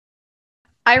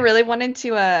I really wanted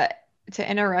to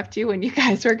interrupt you when you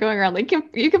guys were going around. Like,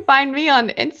 you can find me on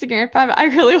Instagram. I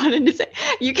really wanted to say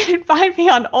you can find me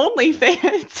on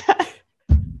OnlyFans.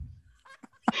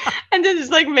 And then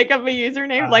just like make up a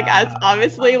username. Like, as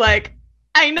obviously, like,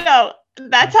 I know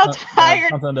that's how tired.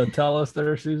 Something to tell us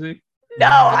there, Susie? No,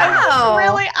 Wow.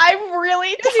 I'm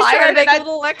really She's trying to tired. make And a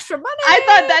little extra money. I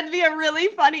thought that'd be a really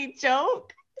funny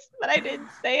joke, but I didn't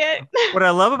say it. What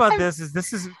I love about this is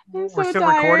I'm we're so still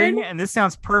tired. recording, and this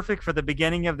sounds perfect for the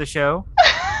beginning of the show.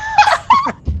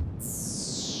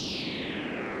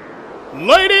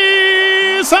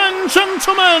 Ladies and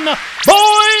gentlemen,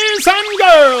 boys and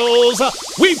girls,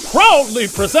 we proudly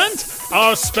present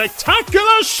our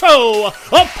spectacular show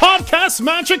of podcast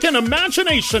magic and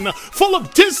imagination full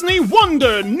of Disney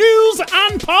wonder, news,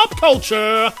 and pop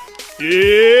culture.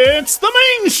 It's the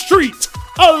Main Street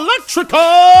Electrical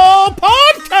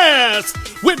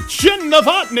Podcast with Jen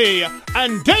Novotny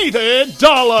and David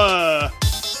Dollar.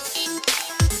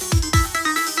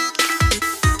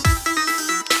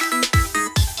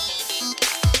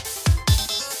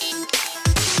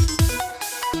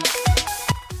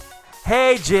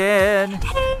 Hey, Jen.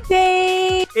 Hey,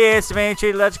 babe. It's the Main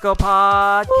Street Electrical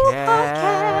Podcast.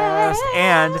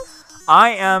 And I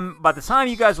am, by the time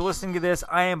you guys are listening to this,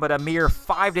 I am but a mere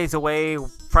 5 days away,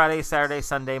 Friday, Saturday,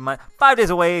 Sunday, Monday, 5 days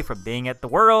away from being at the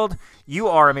World. You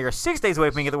are a mere 6 days away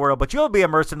from being at the World, but you'll be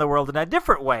immersed in the World in a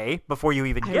different way before you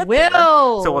even get there.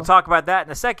 So we'll talk about that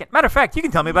in a second. Matter of fact, you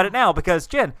can tell me about it now because,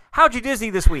 Jen, how'd you Disney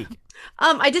this week?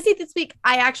 I Disney this week.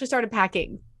 I actually started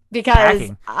packing.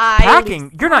 Because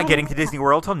packing? You're not getting to Disney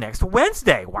World till next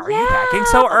Wednesday. Why are you packing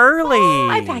so early?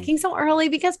 I'm packing so early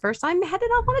because first I'm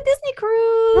headed off on a Disney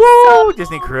cruise. Woo! So,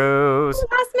 Disney cruise.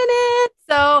 Last minute.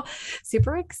 So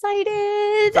super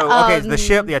excited. So, okay, the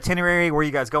ship, the itinerary, where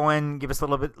you guys going? Give us a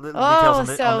little bit details on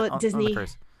the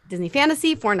cruise. Disney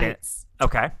Fantasy, 4 nights.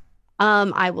 Okay.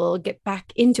 I will get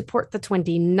back into port the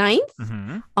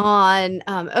 29th on,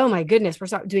 oh my goodness, we're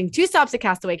doing 2 stops at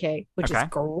Castaway Cay, which is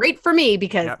great for me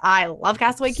because I love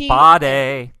Castaway Cay. Spa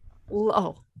day.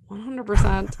 Oh,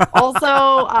 100%.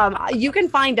 Also, you can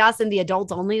find us in the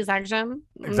adults only section.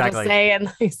 Exactly. Just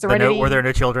saying, like, Serenity. Where there are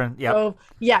no children. Yeah. So,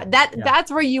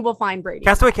 that's where you will find Brady.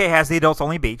 Castaway Cay has the adults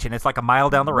only beach, and it's like a mile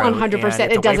down the road.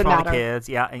 100%. It doesn't matter. Kids.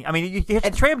 Yeah. I mean, you hitch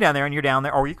the tram down there, and you're down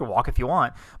there, or you can walk if you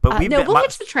want. But we'll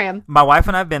hitch the tram. My wife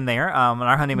and I've been there. On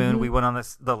our honeymoon, we went on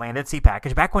the Land at Sea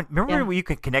package. Back when, remember when you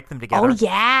could connect them together? Oh,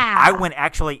 yeah. I went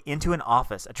actually into an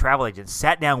office, a travel agent,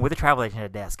 sat down with a travel agent at a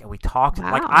desk, and we talked.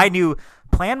 Wow. Like I knew,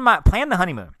 plan the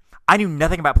honeymoon. I knew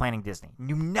nothing about planning Disney.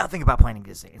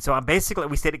 And so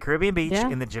we stayed at Caribbean Beach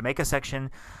in the Jamaica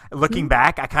section. Looking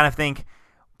back, I kind of think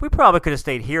we probably could have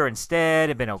stayed here instead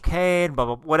and been okay and blah,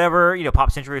 blah, whatever. You know, Pop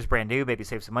Century was brand new, maybe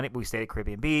save some money, but we stayed at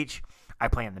Caribbean Beach. I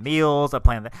planned the meals. I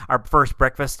planned our first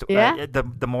breakfast.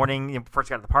 The morning, first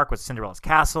got to the park was Cinderella's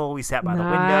Castle. We sat by the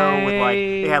window with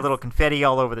they had little confetti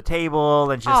all over the table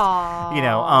and just,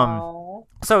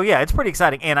 So, yeah, it's pretty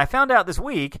exciting. And I found out this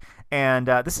week, and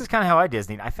this is kind of how I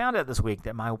Disneyed. I found out this week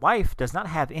that my wife does not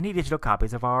have any digital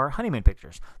copies of our honeymoon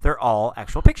pictures. They're all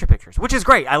actual pictures, which is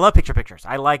great. I love pictures.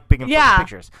 I like big and fluffy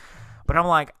pictures. But I'm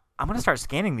like, I'm going to start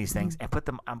scanning these things and put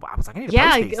them. I was like, I need to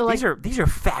post these. These are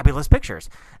fabulous pictures.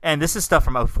 And this is stuff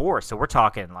from 2004. So we're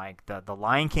talking like the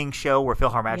Lion King show where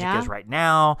PhilharMagic is right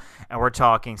now. And we're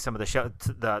talking some of the show,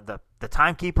 the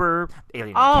Timekeeper, Alien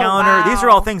Encounter. Wow. These are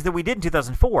all things that we did in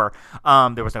 2004.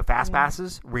 There was no fast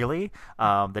passes, really.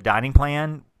 The dining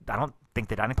plan, I don't think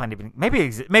the dining plan even maybe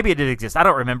it did exist. I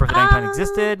don't remember if the dining plan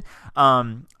existed.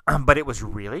 But it was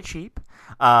really cheap.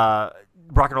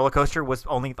 Rock and Roller Coaster was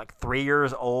only like 3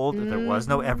 years old. There was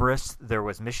no Everest. There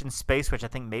was Mission Space, which I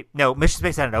think Mission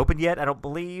Space hadn't opened yet. I don't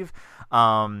believe. A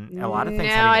lot of things.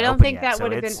 No, I don't think that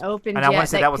would have been opened yet. And I want to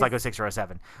say that was like 06 or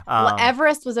 07. Well,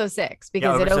 Everest was 06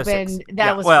 because it opened.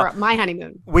 That was for my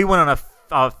honeymoon. We went on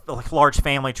a large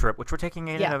family trip, which we're taking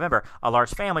in November. A large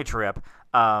family trip.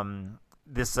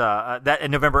 That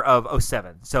in November of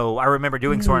 2007. So I remember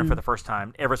doing Soarin' for the first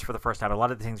time, Everest for the first time. A lot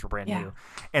of the things were brand new.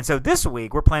 And so this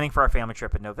week we're planning for our family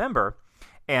trip in November,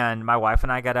 and my wife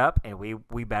and I got up and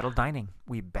we battled dining.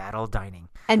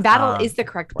 And battle is the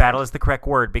correct word. Battle is the correct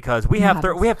word because we have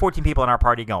 14 people in our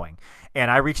party going.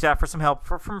 And I reached out for some help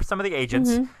from some of the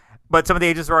agents. But some of the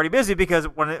agents were already busy because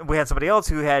we had somebody else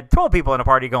who had 12 people in a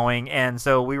party going, and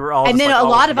so we were all. And then a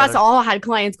lot of us all had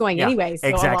clients going anyway. So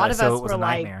a lot of us were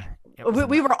like,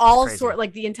 We were all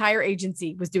like the entire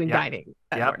agency was doing dining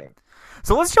that morning.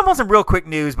 So let's jump on some real quick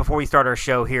news before we start our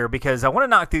show here, because I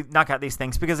want to knock out these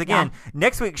things, because again,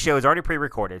 next week's show is already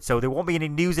pre-recorded, so there won't be any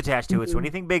news attached to it. So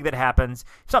anything big that happens,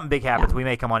 if something big happens, we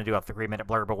may come on and do a 3-minute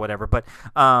blurb or whatever. But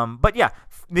yeah,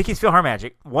 Mickey's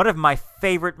PhilharMagic, one of my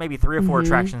favorite, maybe 3 or 4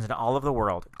 attractions in all of the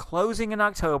world. Closing in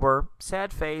October,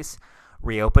 sad face.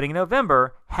 Reopening in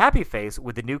November, happy face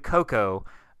with the new Coco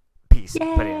piece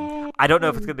put in. I don't know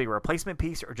if it's going to be a replacement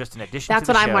piece or just an addition to the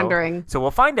show. That's what I'm wondering. So we'll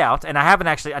find out. And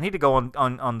I need to go on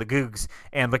the Googs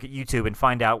and look at YouTube and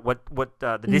find out what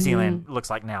the Disneyland looks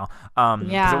like now.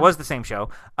 Because it was the same show.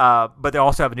 But they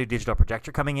also have a new digital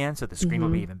projector coming in, so the screen will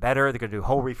be even better. They're going to do a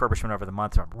whole refurbishment over the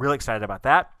month, so I'm really excited about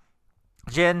that.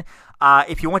 Jen,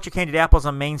 if you want your candied apples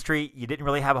on Main Street, you didn't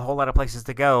really have a whole lot of places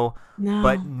to go. No.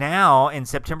 But now in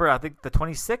September, I think the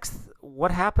 26th,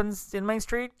 what happens in Main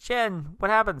Street? Jen, what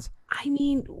happens? I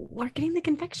mean, we're getting the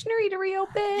confectionery to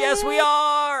reopen. Yes, we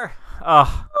are.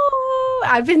 Oh,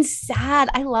 I've been sad.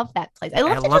 I love that place. I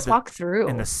love to just walk through.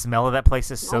 And the smell of that place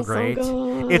is so great.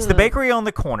 So it's the bakery on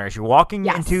the corner. As you're walking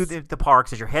into the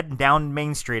parks, as you're heading down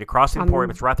Main Street across the Emporium,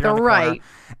 it's right there on the corner.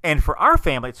 And for our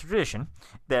family, it's tradition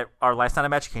that our last night at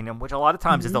Magic Kingdom, which a lot of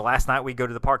times is the last night we go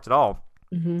to the parks at all.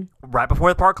 Right before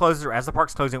the park closes, or as the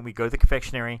park's closing, we go to the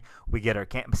confectionery. We get our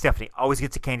Stephanie always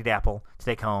gets a candied apple to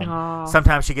take home. Aww.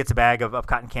 Sometimes she gets a bag of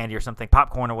cotton candy or something,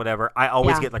 popcorn or whatever. I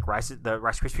always get like the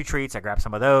Rice Krispie treats. I grab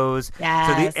some of those.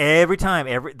 Yes. So every time,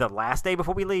 the last day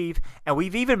before we leave, and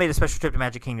we've even made a special trip to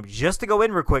Magic Kingdom just to go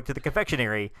in real quick to the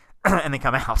confectionery and then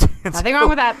come out. Nothing wrong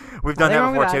with that. We've done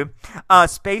that before too.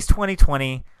 Space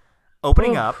 2020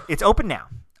 opening up. It's open now.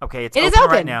 Okay, it is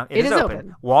open right now. It is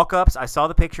open. Walk-ups. I saw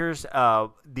the pictures.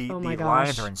 The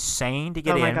lines are insane to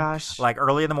get in. Oh my gosh! Like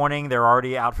early in the morning, they're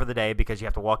already out for the day because you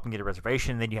have to walk and get a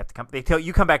reservation. Then you have to come. They tell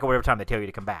you come back at whatever time they tell you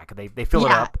to come back. They fill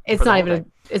it up. It's not even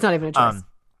a choice.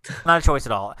 Not a choice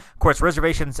at all. Of course,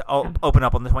 reservations open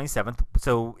up on the 27th.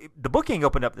 So the booking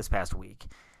opened up this past week.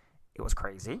 It was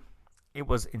crazy. It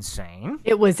was insane.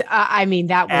 It was. That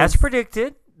was as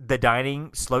predicted. The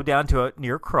dining slowed down to a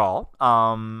near crawl.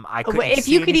 I couldn't if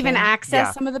see you could anything. even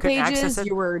access some of the pages,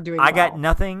 you were doing. I got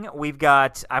nothing. We've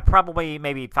got probably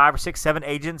maybe 5 or 6, 7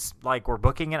 agents like we're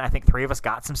booking it. I think 3 of us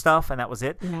got some stuff, and that was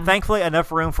it. Yeah. Thankfully,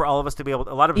 enough room for all of us to be able.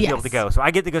 A lot of us to be able to go. So I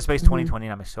get to go Space 2020,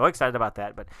 and I'm so excited about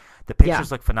that. But the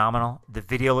pictures look phenomenal. The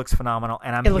video looks phenomenal,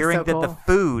 and I'm hearing that the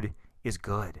food is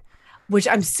good. Which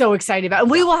I'm so excited about.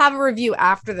 And we will have a review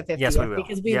after the 50th. Yes, we will.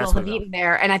 Because we will have eaten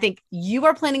there. And I think you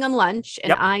are planning on lunch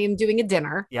and I am doing a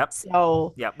dinner. Yep.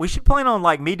 So we should plan on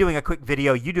like me doing a quick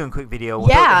video, you doing a quick video. We'll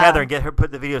go to Heather and get her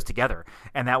put the videos together.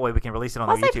 And that way we can release it on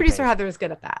the YouTube page. Quasi-producer Heather is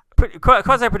good at that.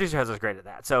 Quasi-producer Heather is great at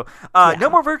that. So no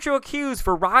more virtual queues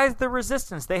for Rise of the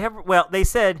Resistance. They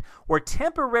said we're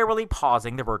temporarily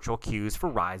pausing the virtual queues for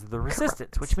Rise of the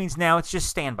Resistance, which means now it's just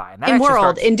standby. And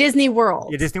that in Disney World.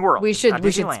 Yeah, Disney World. We should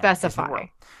specify.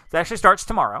 That actually starts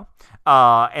tomorrow.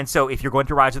 And so if you're going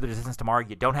to Rise of the Resistance tomorrow,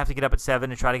 you don't have to get up at 7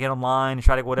 and try to get online and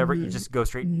try to whatever. You just go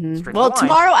straight to the line. Well,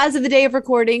 tomorrow, as of the day of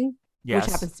recording, which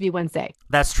happens to be Wednesday.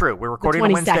 That's true. We're recording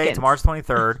on Wednesday. Tomorrow's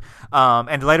 23rd.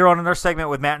 And later on in our segment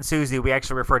with Matt and Susie, we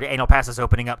actually refer to annual passes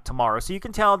opening up tomorrow. So you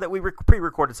can tell that we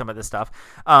pre-recorded some of this stuff.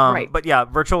 Right. But yeah,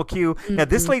 virtual queue. Now,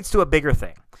 this leads to a bigger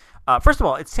thing. First of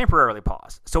all, it's temporarily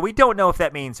paused. So we don't know if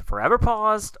that means forever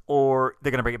paused or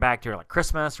they're going to bring it back during like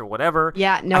Christmas or whatever.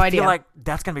 Yeah, no idea. I feel like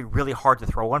that's going to be really hard to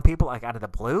throw on people like out of the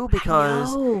blue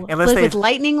because with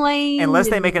lightning lane. Unless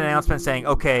they make an announcement saying,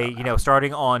 okay,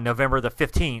 starting on November the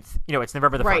 15th, it's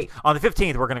November the 1st. On the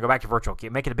 15th, we're going to go back to virtual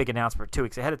queue. Make it a big announcement 2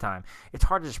 weeks ahead of time. It's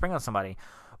hard to just bring on somebody.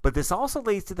 But this also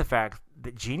leads to the fact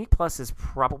that Genie Plus is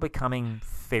probably coming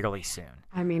fairly soon.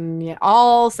 I mean,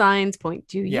 all signs point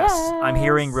to yes. I'm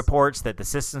hearing reports that the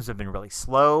systems have been really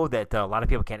slow, that a lot of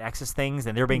people can't access things,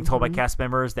 and they're being told by cast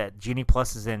members that Genie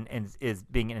Plus is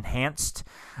being enhanced,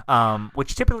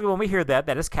 which typically when we hear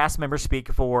that is cast members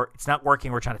speak for it's not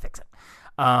working, we're trying to fix it.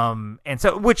 And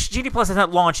so, which Genie Plus has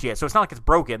not launched yet, so it's not like it's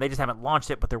broken. They just haven't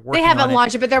launched it, but they're working on it. They haven't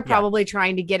launched it, but they're probably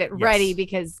trying to get it ready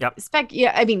because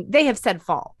they have said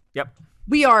fall. Yep.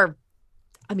 We are,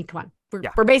 come on.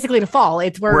 We're basically to fall.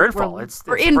 We're in fall.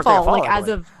 We're in fall, like as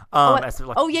of.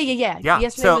 Yeah. Yesterday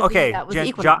so okay,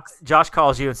 Josh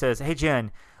calls you and says, "Hey Jen,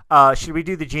 should we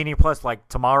do the Genie Plus like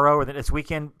tomorrow or this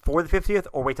weekend for the 50th,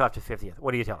 or wait till after the 50th?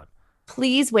 What do you tell him?"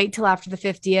 Please wait till after the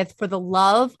 50th for the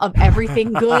love of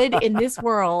everything good in this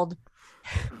world,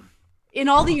 in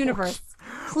all the universe.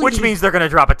 Please. Which means they're going to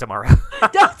drop it tomorrow.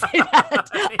 Don't say that.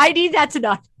 I need that to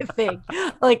not be a thing.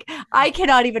 Like, I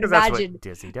cannot even imagine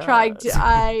Disney does.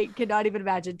 I cannot even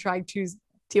imagine trying to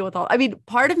deal with all. I mean,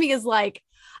 part of me is like,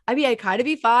 I mean, I'd kind of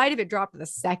be fine if it dropped the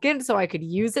second so I could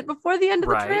use it before the end of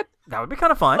the trip. That would be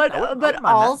kind of fun. But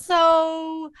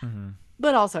also,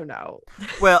 but also no.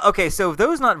 Well, okay, so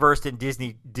those not versed in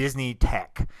Disney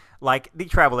tech, like the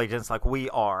travel agents, like we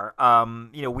are,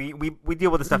 we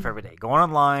deal with this stuff every day. Going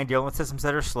online, dealing with systems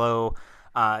that are slow.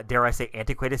 Dare I say,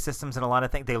 antiquated systems and a lot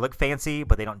of things. They look fancy,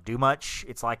 but they don't do much.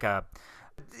 It's like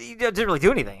it doesn't really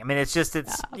do anything. I mean,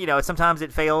 sometimes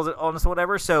it fails on us or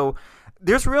whatever. So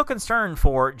there's real concern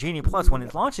for Genie Plus when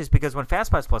it launches, because when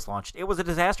FastPass Plus launched, it was a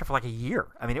disaster for like a year.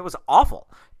 I mean, it was awful.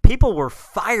 People were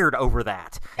fired over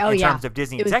that in terms of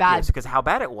Disney executives because how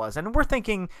bad it was. And we're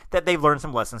thinking that they've learned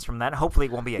some lessons from that. Hopefully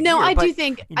it won't be a year. No, I do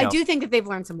think that they've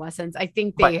learned some lessons. I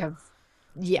think they have.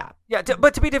 Yeah.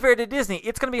 But to be fair to Disney,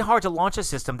 it's going to be hard to launch a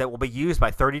system that will be used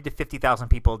by 30 to 50,000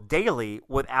 people daily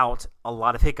without a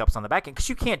lot of hiccups on the back end, because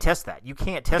you can't test that. You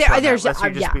can't test that unless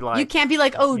you just be like, you can't be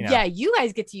like, you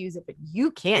guys get to use it, but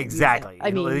you can't. Exactly. Use it.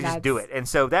 I mean, they just do it, and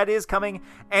so that is coming.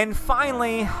 And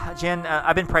finally, Jen,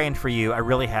 I've been praying for you. I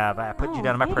really have. I put you down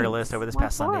on my prayer list over this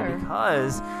past Sunday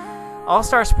because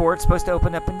All-Star Sports supposed to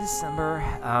open up in December.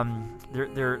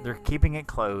 They're keeping it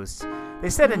closed. They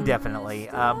said indefinitely,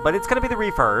 but it's going to be the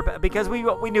refurb, because we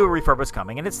knew a refurb was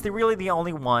coming, and it's really the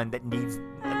only one that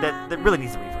really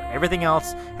needs the refurb. Everything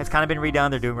else has kind of been redone.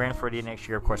 They're doing Grand Floridian next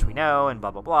year, of course we know, and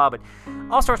blah blah blah. But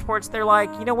All-Star Sports, they're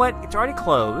like, you know what? It's already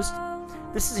closed.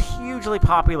 This is a hugely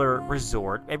popular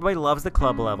resort. Everybody loves the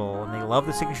club level, and they love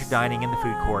the signature dining in the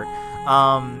food court.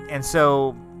 And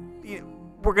so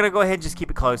we're going to go ahead and just keep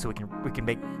it closed so we can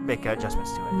make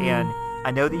adjustments to it. And I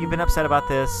know that you've been upset about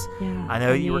this. Yeah, I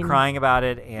know you were crying about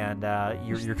it, and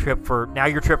your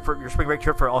spring break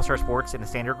trip for All-Star Sports in the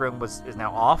standard room is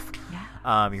now off.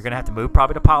 Yeah. You're gonna have to move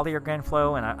probably to Poly or Grand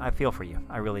Flow, and I feel for you.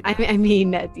 I really do. I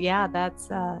mean, yeah, that's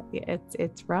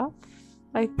it's rough.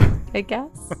 I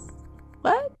guess.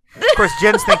 What? Of course,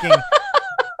 Jen's thinking,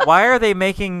 why are they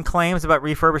making claims about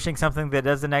refurbishing something that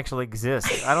doesn't actually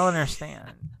exist? I don't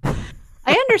understand.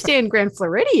 I understand Grand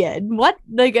Floridian. What?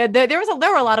 Like there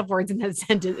were a lot of words in that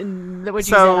sentence. In what you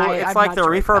said. It's like they're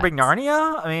refurbing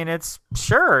Narnia. I mean, it's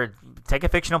sure take a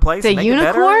fictional place. The make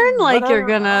unicorn, it like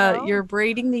you're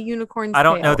braiding the unicorn's I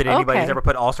don't tail. know that anybody's ever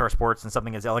put All-Star Sports and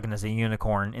something as elegant as a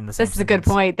unicorn in the same. This is a good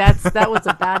point. That was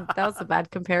a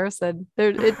bad comparison.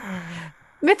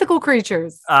 Mythical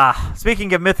creatures.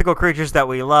 Speaking of mythical creatures that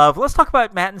we love, let's talk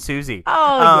about Matt and Susie.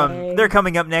 They're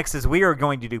coming up next as we are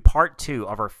going to do part 2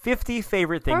 of our 50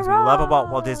 favorite things we love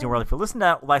about Walt Disney World. If you listened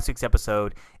to last week's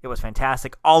episode, it was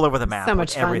fantastic, all over the map. So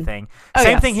much fun. Everything.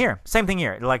 Same thing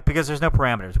here. Like, because there's no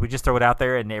parameters. We just throw it out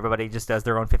there and everybody just does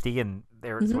their own 50, and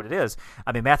there's what it is.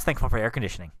 I mean, Matt's thankful for air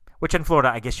conditioning, which in Florida,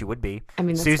 I guess you would be. I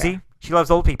mean, that's Susie, fair. She loves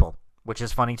old people, which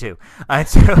is funny too.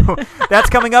 So that's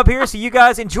coming up here. So you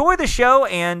guys enjoy the show,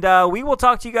 and we will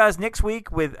talk to you guys next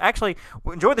week with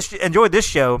enjoy this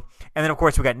show, and then of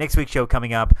course we got next week's show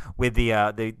coming up with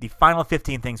the final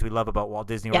 15 things we love about Walt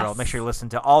Disney World. Make sure you listen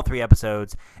to all 3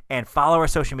 episodes and follow our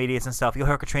social medias and stuff. You'll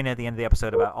hear Katrina at the end of the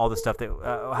episode about all the stuff that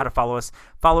how to follow us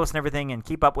and everything, and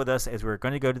keep up with us as we're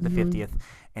going to go to the 50th.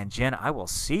 And Jen, I will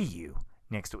see you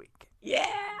next week. Yeah.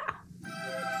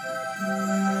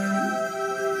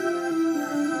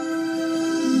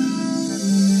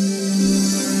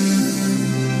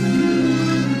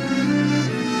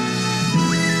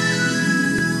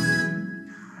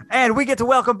 And we get to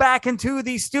welcome back into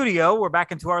the studio. We're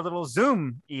back into our little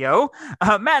Zoom, Matt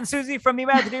and Susie from the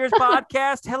Imagineers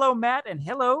podcast. Hello, Matt, and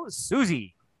hello,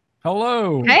 Susie.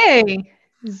 Hello. Hey,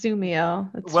 Zoomio.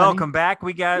 Welcome back.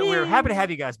 We're happy to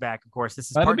have you guys back. Of course, this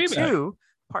is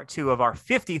part two of our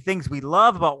 50 things we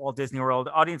love about Walt Disney World.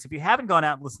 Audience, if you haven't gone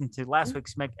out and listened to last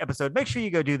week's episode, make sure you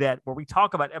go do that, where we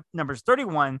talk about numbers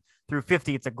 31 through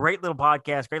 50. It's a great little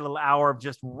podcast, great little hour of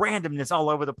just randomness all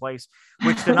over the place,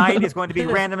 which tonight is going to be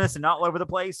randomness and not all over the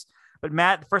place. But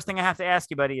Matt, the first thing I have to ask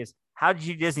you, buddy, is how did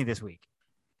you Disney this week?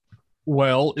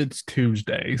 Well, it's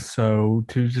Tuesday, so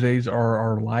Tuesdays are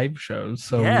our live shows.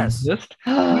 So yes. we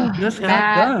just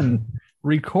got done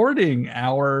recording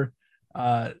our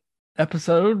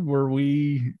episode where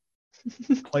we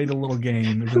played a little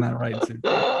game. Isn't that right, Susie?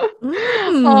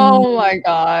 Oh my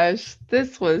gosh.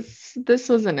 This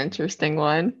was an interesting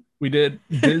one. We did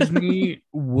Disney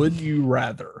Would You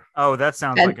Rather. Oh, that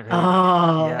sounds like a hit.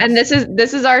 Yes. And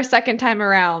this is our second time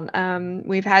around.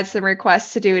 We've had some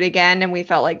requests to do it again, and we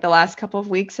felt like the last couple of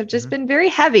weeks have just been very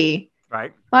heavy.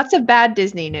 Right. Lots of bad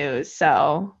Disney news.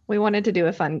 So we wanted to do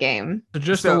a fun game. So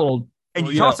just a little. And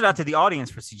you tossed it out to the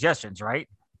audience for suggestions, right?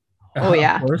 Oh,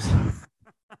 yeah. Of course.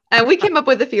 And we came up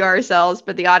with a few ourselves,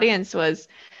 but the audience was,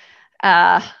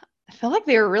 I feel like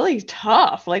they were really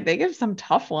tough. Like they give some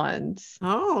tough ones.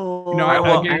 Oh,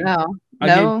 I know. No.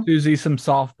 I gave Susie some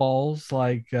softballs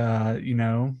like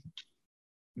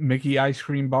Mickey ice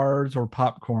cream bars or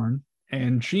popcorn,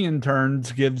 and she in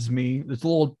turns gives me this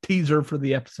little teaser for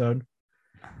the episode.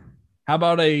 How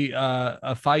about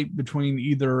a fight between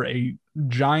either a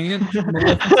giant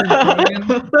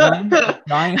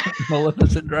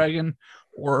Maleficent dragon,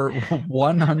 or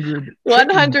 100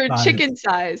 chicken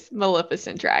size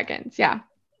Maleficent dragons? Yeah.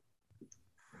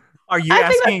 Are you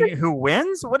asking who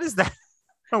wins? What is that?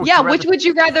 Yeah, which would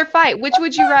you rather fight? Which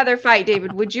would you rather fight,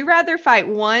 David? Would you rather fight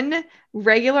one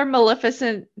regular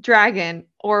Maleficent dragon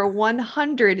or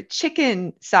 100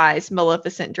 chicken-sized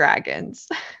Maleficent dragons?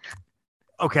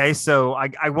 Okay, so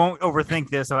I won't overthink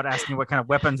this about asking what kind of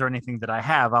weapons or anything that I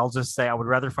have. I'll just say I would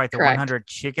rather fight the 100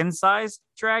 chicken-sized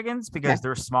dragons because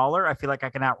they're smaller. I feel like I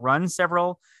can outrun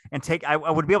several and I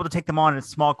would be able to take them on in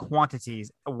small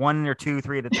quantities, 1 or 2,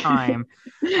 3 at a time,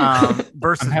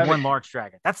 versus one large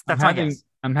dragon. That's my guess.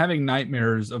 I'm having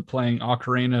nightmares of playing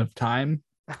Ocarina of Time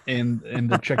and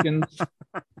the chickens,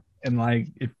 and like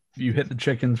if you hit the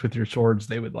chickens with your swords,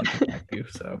 they would like attack you.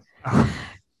 So.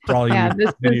 For all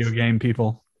you video game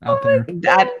people out there.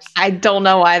 I don't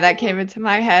know why that came into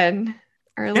my head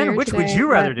earlier. And which would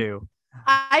you rather do?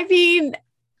 I mean,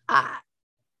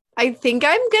 I think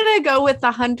I'm gonna go with the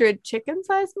 100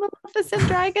 chicken-sized Maleficent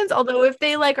dragons. Although if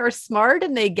they like are smart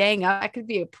and they gang up, that could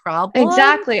be a problem.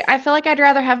 Exactly. I feel like I'd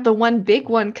rather have the one big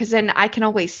one because then I can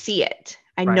always see it.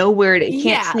 I know where it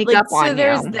can't sneak up on you. So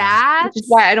there's that. Which is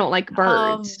why I don't like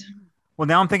birds. Well,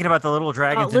 now I'm thinking about the little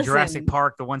dragons in Jurassic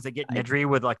Park, the ones that get nedry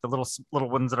with like the little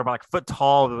ones that are like foot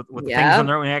tall with things on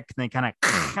their neck, and they kind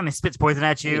of spits poison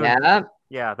at you.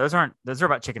 Yeah, those are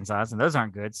about chicken size, and those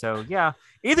aren't good. So yeah,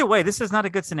 either way, this is not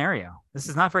a good scenario. This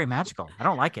is not very magical. I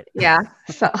don't like it. Yeah.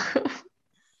 So,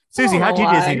 Susie, how'd you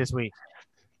Disney this week?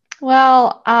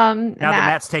 Well, now that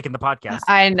Matt's taken the podcast,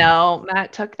 I know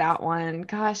Matt took that one.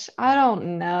 Gosh, I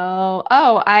don't know.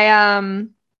 Oh,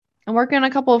 I'm working on a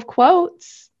couple of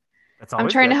quotes. I'm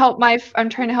trying to help my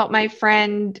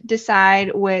friend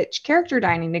decide which character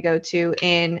dining to go to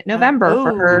in November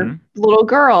for her little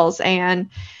girls,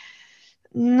 and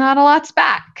not a lot's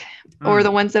back, or the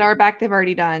ones that are back they've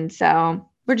already done. So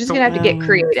we're just gonna have to get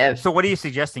creative. So what are you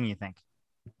suggesting? You think?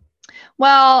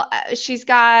 Well, she'll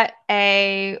have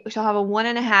a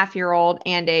 1.5-year-old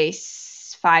and a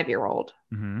 5-year-old.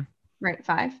 Right,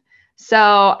 5. So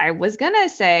I was gonna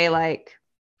say like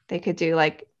they could do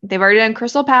like. They've already done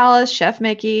Crystal Palace, Chef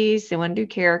Mickey's. They want to do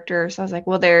characters. So I was like,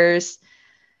 well, there's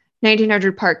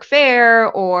 1900 Park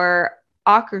Fair or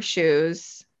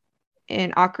Akershus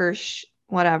in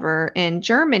whatever in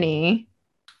Germany,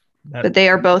 but they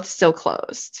are both still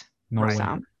closed. Norway.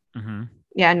 So,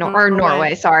 yeah,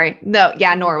 Norway. Sorry, no,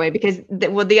 yeah, Norway, because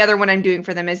the other one I'm doing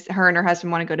for them is her and her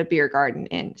husband want to go to Beer Garden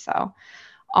in. So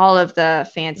all of the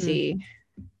fancy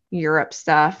Europe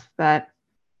stuff, but.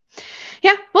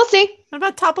 Yeah, we'll see. What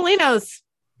about Topolino's?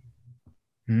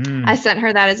 I sent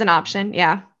her that as an option.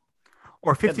 Yeah.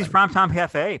 Or 50s Primetime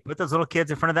Cafe. Put those little kids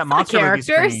in front of that monster movie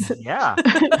screen. Yeah.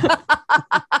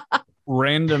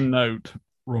 Random note,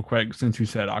 real quick, since you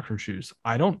said Akershus.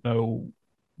 I don't know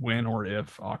when or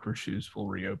if Akershus will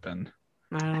reopen.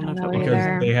 I don't know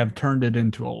because they have turned it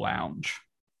into a lounge.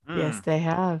 Yes, they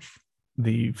have.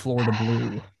 The Florida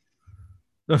Blue.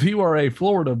 If you are a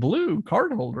Florida Blue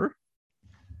card holder.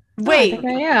 Wait,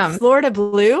 I am. Florida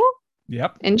Blue?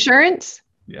 Yep. Insurance?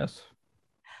 Yes.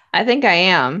 I think I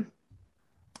am.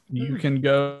 You can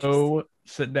go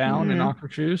sit down in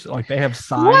Akershus. Like they have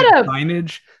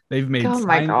signage. They've made signage.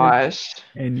 My gosh.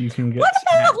 And you can get What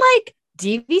about like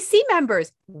DVC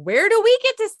members? Where do we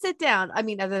get to sit down? I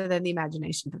mean, other than the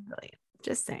Imagination Pavilion.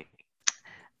 Just saying.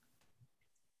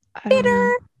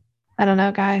 I don't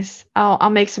know, guys. I'll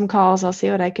make some calls. I'll see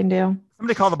what I can do.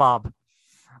 Somebody call the Bob.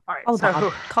 All right,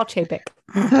 call Chapek.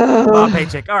 Bob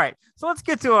Paycheck. All right, so let's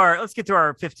get to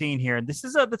our 15 here. This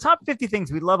is the top 50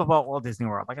 things we love about Walt Disney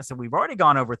World. Like I said, we've already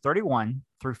gone over 31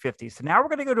 through 50. So now we're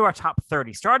going to go to our top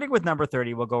 30. Starting with number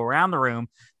 30, we'll go around the room,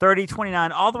 30,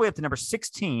 29, all the way up to number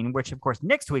 16, which, of course,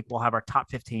 next week we'll have our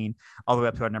top 15 all the way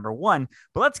up to our number 1.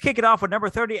 But let's kick it off with number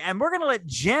 30, and we're going to let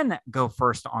Jen go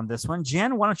first on this one.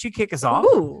 Jen, why don't you kick us off?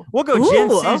 We'll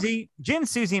go Jen,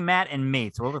 Susie, Matt, and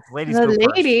me. So we'll let the ladies go first.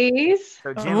 Ladies.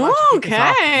 So Jen, why don't you kick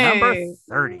us off? Number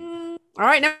 30. All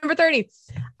right, number 30.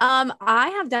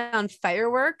 I have done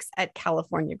fireworks at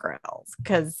California Grills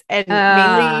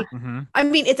mainly, I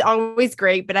mean, it's always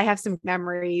great, but I have some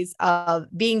memories of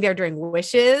being there during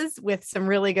Wishes with some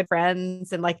really good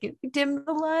friends and like you dim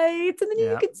the lights and then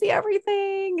you could see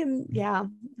everything. And yeah,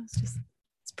 it's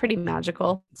It's pretty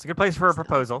magical. It's a good place for a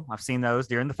proposal. I've seen those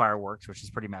during the fireworks, which is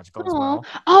pretty magical as well.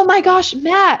 Oh my gosh,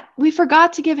 Matt, we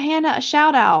forgot to give Hannah a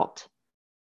shout out.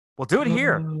 We'll do it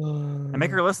here and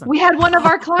make her listen. We had one of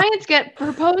our clients get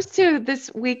proposed to this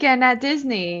weekend at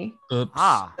Disney. Oops.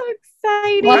 So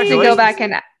exciting. We'll have to go back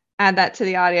and add that to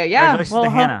the audio. Yeah. Congratulations to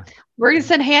Hannah. We're going to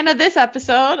send Hannah this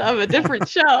episode of a different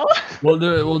show. We'll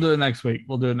do it next week.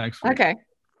 Okay.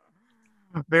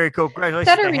 Very cool.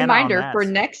 Congratulations. Set a reminder for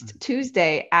next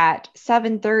Tuesday at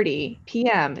 7:30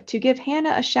 p.m. to give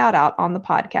Hannah a shout out on the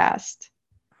podcast.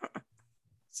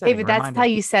 David, that's how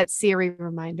you set Siri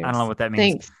reminders. I don't know what that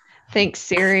means. Thanks,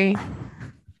 Siri.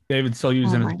 David's still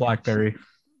using his BlackBerry.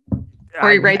 Or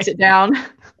he writes it down.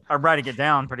 I'm writing it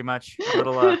down pretty much. A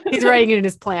little, he's writing it in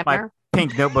his planner. My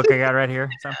pink notebook I got right here.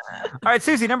 So. All right,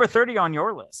 Susie, number 30 on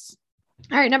your list.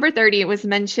 All right, number 30. It was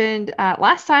mentioned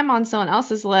last time on someone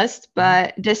else's list,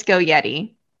 but Disco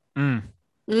Yeti.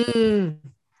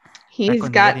 He's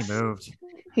got. Yeti moved.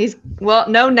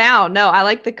 No. I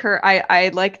like I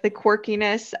like the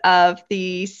quirkiness of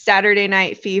the Saturday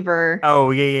Night Fever. Oh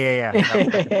yeah.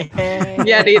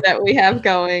 Yeti that we have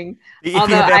going.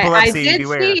 Although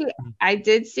I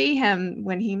did see him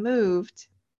when he moved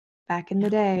back in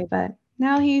the day, but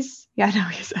now he's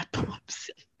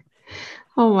epilepsy.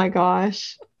 Oh my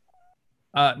gosh.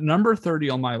 Number 30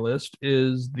 on my list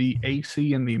is the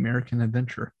AC and the American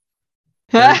Adventure.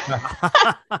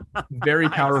 Very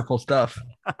powerful stuff.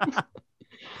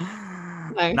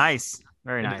 Nice.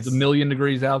 Very nice. It's 1,000,000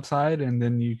 degrees outside, and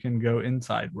then you can go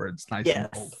inside where it's nice and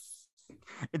cold.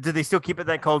 Do they still keep it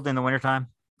that cold in the wintertime?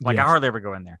 Like, I hardly ever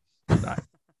go in there.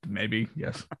 Maybe,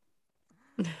 yes.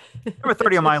 Number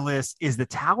 30 on my list is the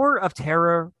Tower of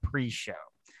Terror pre-show.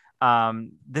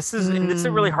 This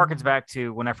really harkens back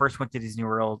to when I first went to Disney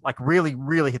World, like really,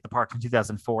 really hit the park in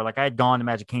 2004. Like I had gone to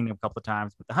Magic Kingdom a couple of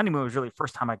times, but the honeymoon was really the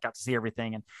first time I got to see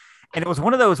everything. And it was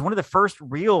one of the first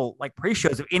real like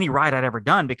pre-shows of any ride I'd ever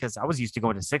done, because I was used to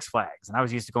going to Six Flags and I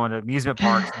was used to going to amusement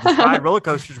parks and just ride roller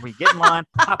coasters where you get in line,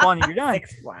 hop on, and you're done.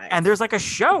 And there's like a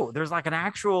show, there's like an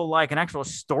actual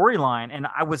storyline. And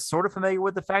I was sort of familiar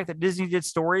with the fact that Disney did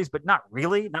stories, but not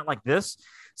really, not like this.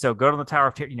 So go to the Tower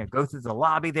of Terror, go through the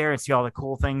lobby there and see all the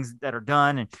cool things that are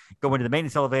done, and go into the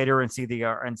maintenance elevator and see the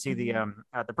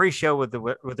pre-show with the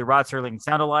Rod Serling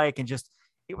sound alike, and just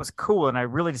it was cool. And I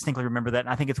really distinctly remember that. And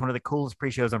I think it's one of the coolest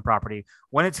pre-shows on property.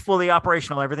 When it's fully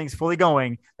operational, everything's fully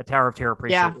going. The Tower of Terror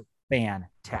pre-show is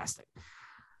fantastic.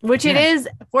 Which it is,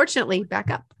 fortunately, back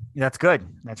up. That's good.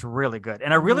 That's really good.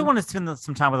 And I really want to spend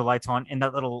some time with the lights on in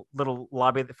that little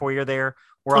lobby, the foyer there,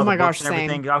 where all the books and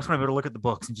everything. I just want to be able to look at the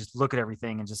books and just look at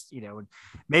everything, and just, and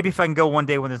maybe if I can go one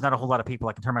day when there's not a whole lot of people,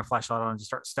 I can turn my flashlight on and just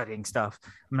start studying stuff.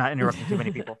 I'm not interrupting too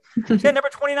many people. Number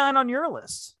 29 on your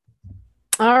list.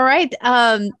 All right.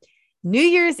 New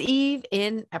Year's Eve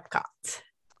in Epcot.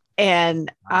 And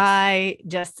nice. I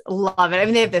just love it. I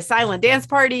mean, they have the silent dance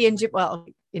party in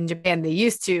Japan, they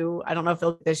used to. I don't know if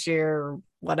they'll this year or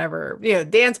whatever.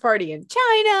 Dance party in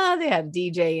China. They had a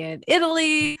DJ in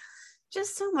Italy.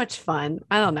 Just so much fun.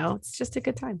 I don't know. It's just a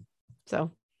good time.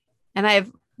 So, and I have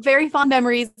very fond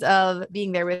memories of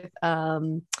being there with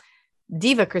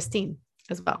Diva Christine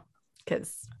as well,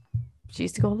 because she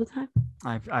used to go all the time.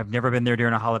 I've never been there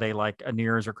during a holiday like a New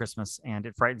Year's or Christmas, and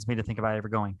it frightens me to think about ever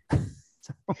going.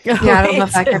 Yeah, I don't know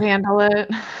if I could handle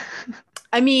it.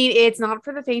 I mean, it's not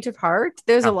for the faint of heart.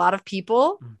 There's a lot of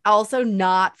people. Also,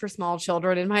 not for small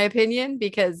children, in my opinion,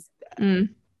 because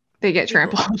they get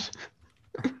trampled.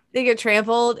 They get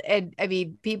trampled, and I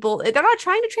mean, people, they're not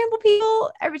trying to trample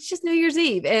people. It's just New Year's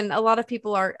Eve, and a lot of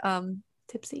people are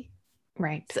tipsy.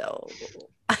 Right. So,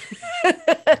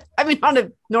 I mean, on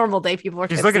a normal day, people are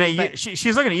She's tipsy, looking at you.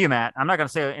 She's looking at you, Matt. I'm not going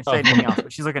to say anything else,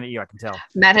 but she's looking at you. I can tell.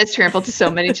 Matt has trampled to so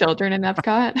many children in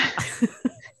Epcot.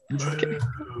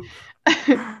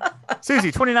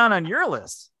 Susie, 29 on your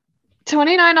list.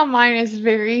 29 on mine is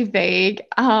very vague.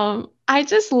 I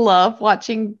just love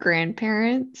watching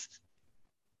grandparents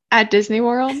at Disney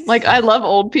World. Like, I love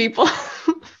old people.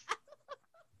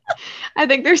 I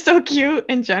think they're so cute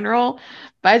in general,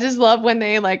 but I just love when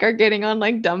they like are getting on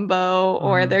like Dumbo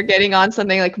or they're getting on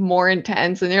something like more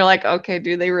intense, and you're like, okay,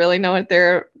 do they really know what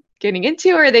they're getting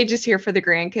into, or are they just here for the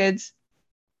grandkids?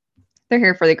 They're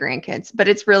here for the grandkids, but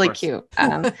it's really cute.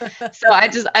 So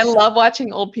I love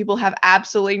watching old people have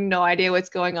absolutely no idea what's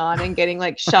going on and getting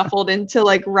like shuffled into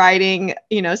like riding,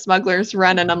 Smuggler's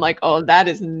Run. And I'm like, oh, that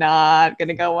is not going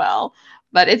to go well,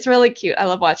 but it's really cute. I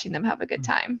love watching them have a good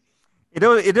time.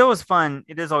 It was fun.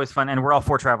 It is always fun, and we're all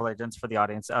 4 travel agents for the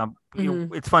audience.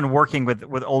 It's fun working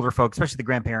with older folks, especially the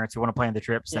grandparents who want to plan the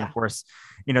trips. And of course,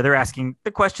 they're asking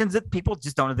the questions that people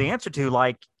just don't know the answer to.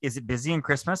 Like, is it busy in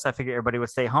Christmas? I figure everybody would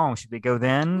stay home. Should we go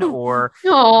then, or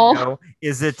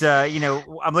is it?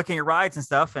 I'm looking at rides and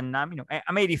stuff, and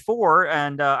I'm 84,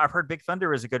 and I've heard Big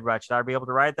Thunder is a good ride. Should I be able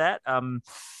to ride that?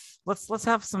 Let's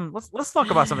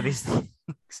talk about some of these things.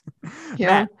 Yeah,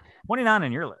 Matt, 29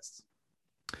 on your list.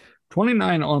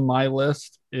 29 on my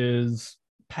list is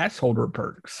pass holder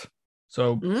perks.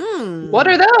 So what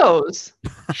are those?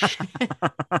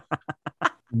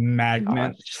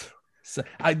 Magnets. So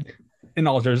in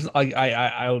all seriousness,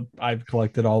 I've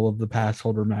collected all of the pass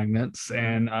holder magnets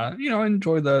and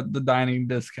enjoy the dining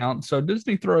discount. So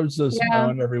Disney throws this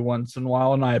on every once in a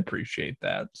while, and I appreciate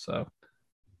that. So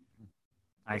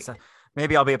nice.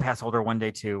 Maybe I'll be a pass holder one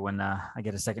day too when I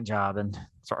get a second job and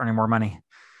start earning more money.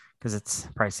 Because it's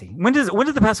pricey. When does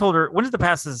the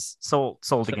passes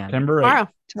sold again? September 8th.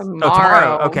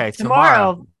 Tomorrow. Okay,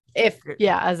 tomorrow.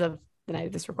 As of the night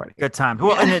of this recording. Good time.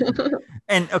 Well,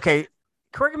 and okay,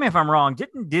 correct me if I'm wrong.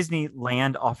 Didn't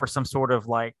Disneyland offer some sort of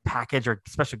like package or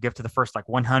special gift to the first like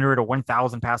 100 or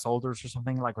 1,000 pass holders or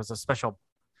something? Like, was a special?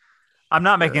 I'm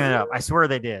not making it up. I swear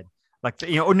they did. Like, if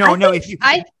you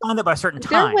signed up by a certain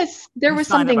time, there was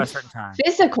something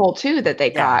physical too that they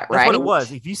got, right? That's what it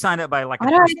was. If you signed up by like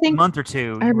a month or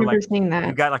two, I remember seeing that.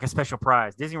 You got like a special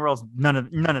prize. Disney World's none of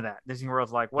that. Disney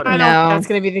World's like, what? I don't think that's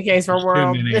going to be the case for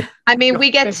World. I mean, we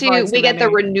get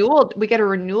the renewal. We get a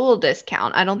renewal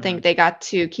discount. I don't think they got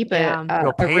to keep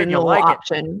a renewal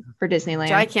option for Disneyland.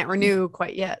 Which I can't renew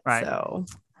quite yet. Right. So.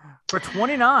 For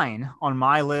 29 on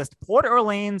my list, Port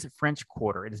Orleans French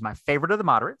Quarter. It is my favorite of the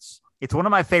moderates. It's one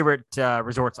of my favorite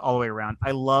resorts all the way around.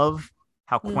 I love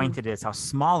how quaint it is, how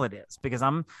small it is, because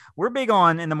we're big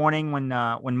on in the morning when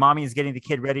mommy is getting the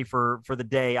kid ready for the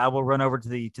day. I will run over to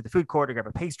the food court to grab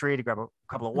a pastry, to grab a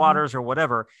couple of waters or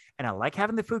whatever. And I like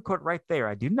having the food court right there.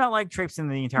 I do not like traipsing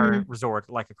the entire resort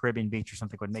like a Caribbean beach or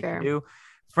something would make you do.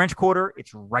 French Quarter,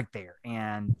 it's right there,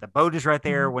 and the boat is right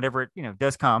there. Whenever it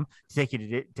does come to take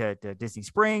you to Disney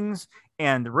Springs,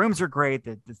 and the rooms are great.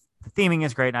 The theming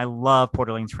is great, and I love Port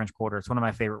Orleans French Quarter. It's one of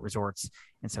my favorite resorts,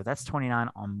 and so that's 29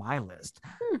 on my list.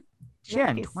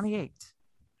 Jen, nice. 28.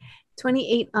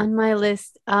 28 on my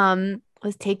list.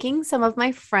 Was taking some of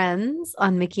my friends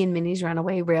on Mickey and Minnie's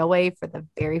Runaway Railway for the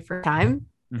very first time,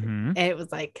 and it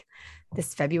was like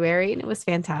this February, and it was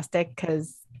fantastic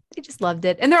because they just loved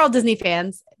it. And they're all Disney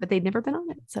fans, but they'd never been on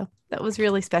it. So that was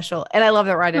really special. And I love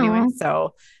that ride anyway.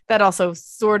 So that also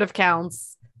sort of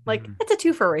counts. Like it's a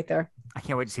twofer right there. I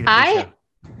can't wait to see the pre-show.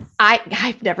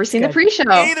 I've never seen the pre-show.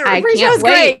 Either. I can't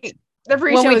wait. Great. The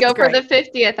pre-show when we go for the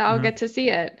 50th, I'll get to see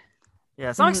it.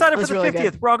 Yeah, so I'm excited for the 50th.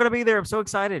 Good. We're all going to be there. I'm so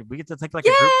excited. We get to take like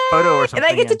a group photo or something.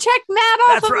 And I get to check Matt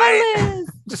off of my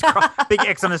list. Just big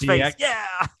X on his face.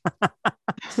 Yeah.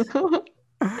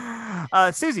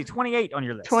 Susie, 28 on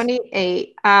your list.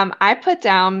 28. I put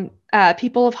down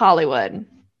People of Hollywood.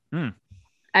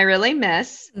 I really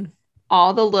miss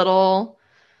all the little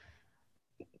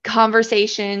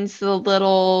conversations, the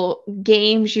little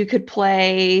games you could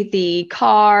play, the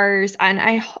cars, and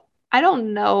I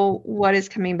don't know what is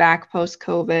coming back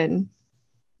post-COVID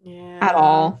at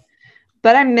all.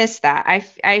 But I miss that.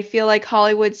 I feel like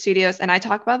Hollywood studios, and I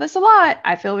talk about this a lot,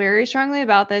 I feel very strongly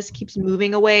about this, keeps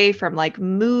moving away from like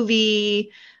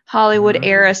movie Hollywood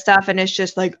era stuff. And it's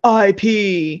just like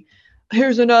IP.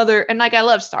 Here's another. And like, I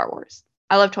love Star Wars.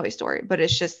 I love Toy Story, but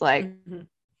it's just like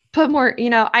put more,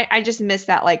 I just miss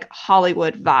that like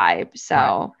Hollywood vibe.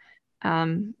 So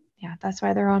that's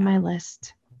why they're on my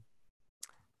list.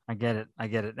 I get it.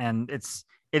 And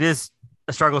it is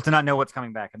a struggle to not know what's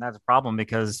coming back. And that's a problem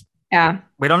because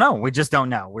we don't know. We just don't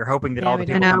know. We're hoping that all the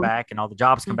people come back and all the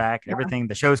jobs come back and everything,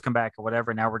 the shows come back or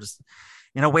whatever. Now we're just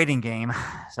in a waiting game.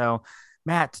 So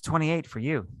Matt, 28 for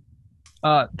you.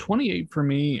 28 for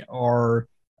me are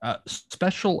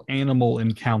special animal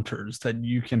encounters that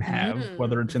you can have,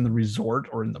 whether it's in the resort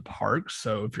or in the parks.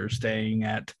 So if you're staying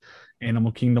at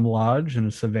Animal Kingdom Lodge in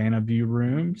a Savannah View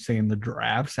room, seeing the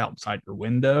giraffes outside your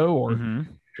window, or if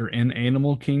you're in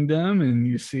Animal Kingdom and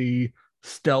you see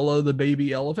Stella, the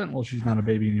baby elephant. Well, she's not a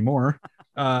baby anymore.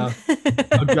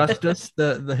 Augustus,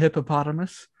 the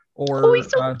hippopotamus, or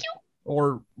he's so cute.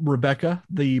 Or Rebecca,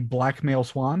 the black male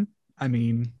swan. I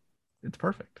mean, it's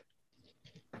perfect.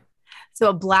 So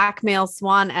a blackmail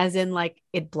swan, as in like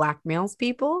it blackmails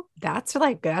people. That's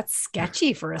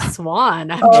sketchy for a swan.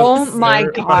 Oh my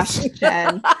gosh,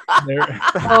 Jen.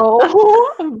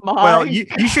 Oh my. Well, you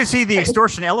should see the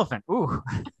extortion elephant. Ooh.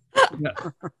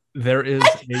 There is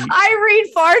I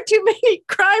read far too many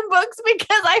crime books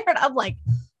because I'm like,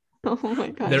 oh my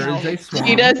god. There is a swan.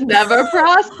 She does never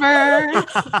prosper.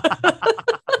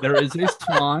 There is a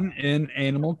swan in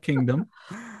Animal Kingdom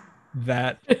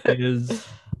that is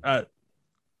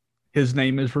his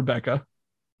name is Rebecca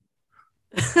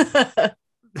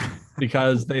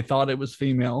because they thought it was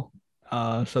female.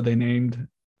 So they named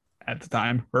at the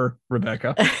time her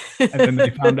Rebecca. And then they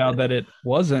found out that it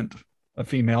wasn't a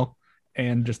female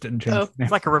and just didn't change.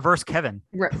 It's like a reverse Kevin.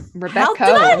 Rebecca.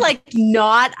 How did I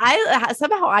not?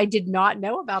 I did not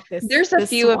know about this. There's a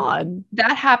few of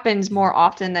that happens more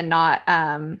often than not.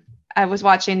 I was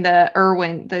watching the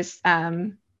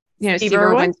Steve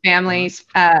Irwin's families,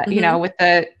 with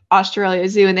the Australia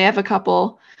Zoo, and they have a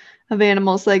couple of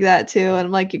animals like that too. And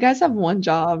I'm like, you guys have one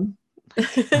job.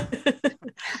 That's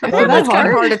kind of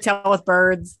hard to tell with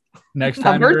birds. Next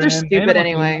time, birds are stupid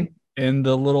anyway. In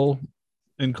the little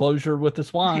enclosure with the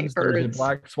swans, there's a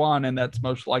black swan, and that's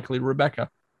most likely Rebecca.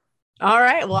 All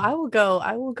right. Well, I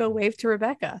will go wave to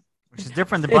Rebecca. Which is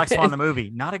different than Black Swan the movie.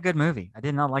 Not a good movie. I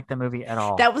did not like that movie at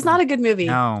all. That was not a good movie.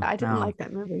 No, I didn't like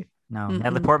that movie. No,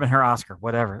 Natalie Portman, her Oscar,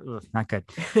 whatever. Ugh, not good.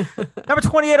 Number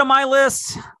 28 on my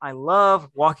list. I love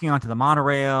walking onto the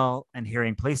monorail and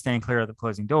hearing "Please stand clear of the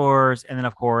closing doors." And then,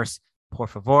 of course, "Por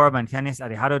favor, manténganse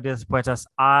alejados de las puertas."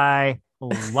 I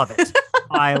love it.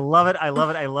 I love it. I love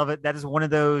it. I love it. That is one of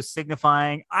those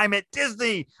signifying I'm at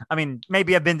Disney. I mean,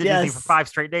 maybe I've been to Disney for 5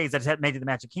 straight days. I just haven't made it to the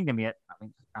Magic Kingdom yet. I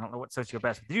mean, I don't know what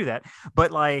sociopath would do that,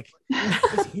 but like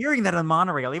just hearing that on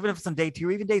monorail, even if it's on day 2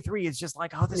 or even day 3, it's just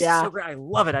like, oh, this is so great. I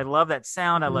love it. I love that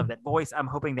sound. I love that voice. I'm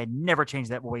hoping they never change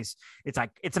that voice. It's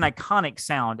like, it's an iconic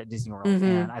sound at Disney World.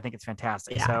 And I think it's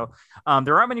fantastic. Yeah. So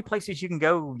there aren't many places you can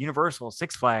go, Universal,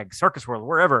 Six Flags, Circus World,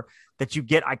 wherever, that you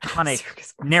get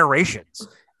iconic narrations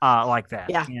like that.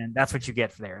 Yeah. And that's what you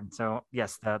get there. And so,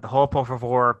 yes, the whole Por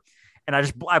favor. And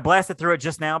I blasted through it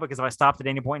just now because if I stopped at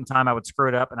any point in time, I would screw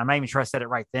it up. And I'm not even sure I said it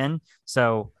right then.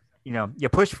 So, you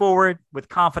push forward with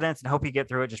confidence and hope you get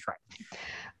through it just right.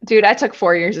 Dude, I took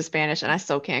 4 years of Spanish and I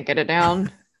still can't get it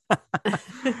down.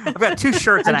 I've got 2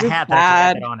 shirts and a hat that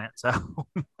I can get on it. So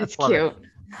it's cute.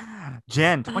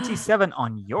 Jen, 27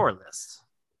 on your list.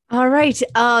 All right.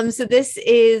 So this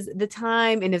is the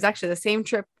time, and it's actually the same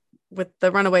trip with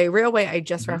the Runaway Railway I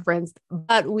just referenced,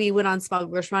 but we went on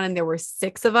Smuggler's Run and there were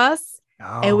 6 of us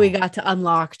and we got to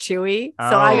unlock Chewie.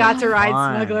 So I got to ride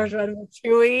Smuggler's Run with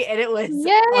Chewie and it was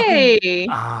yay.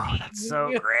 Oh, that's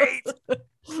so great.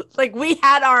 Like we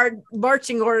had our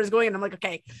marching orders going and I'm like,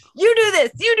 okay, you do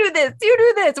this, you do this, you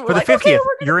do this. For the 50th, okay,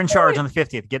 you're in charge on the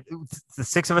 50th. Get the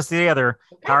 6 of us together,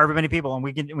 however many people, and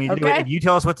we do it. You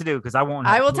tell us what to do because I won't.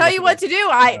 I will tell you what to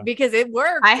do. Because it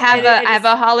worked. I have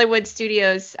a Hollywood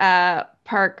Studios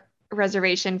park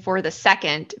reservation for the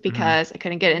 2nd because I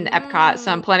couldn't get into Epcot,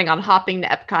 so I'm planning on hopping to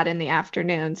Epcot in the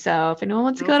afternoon. So if anyone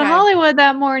wants to go to Hollywood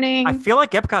that morning, I feel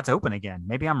like Epcot's open again.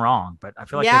 Maybe I'm wrong, but I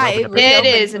feel like it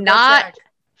is not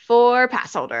for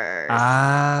pass holders. Oh,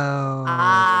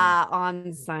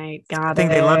 on site. Got it. I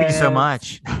think they love you so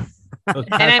much. And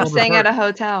I'm staying at a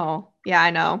hotel. Yeah,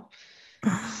 I know.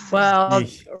 Well,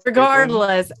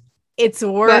 regardless, it's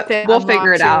worth it. We'll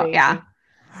figure it out. Yeah.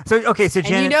 So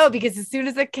Jen, because as soon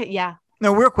as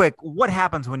no, real quick, what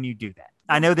happens when you do that?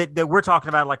 I know that we're talking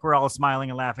about like we're all smiling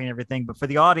and laughing and everything, but for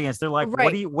the audience, they're like,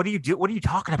 what do you do? What are you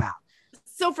talking about?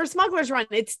 So for Smuggler's Run,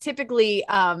 it's typically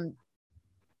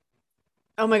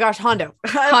oh my gosh, Hondo.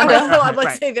 I'm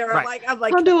like saying there. I'm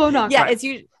like Hondo Ohnaka. Yeah, it's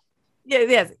you. Yeah,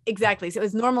 yes, exactly. So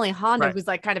it's normally Hondo who's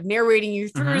like kind of narrating you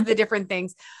through the different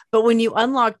things. But when you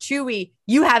unlock Chewie,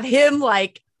 you have him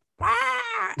like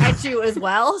at you as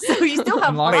well. So you still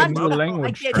have fun.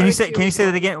 Language. Can you say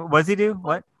that again? What does he do?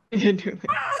 What? So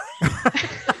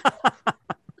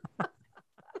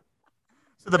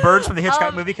the birds from the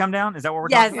Hitchcock movie come down? Is that what we're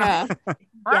talking about?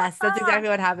 Yes, that's exactly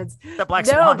what happens. That black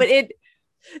swan. But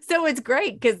so it's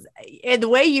great because the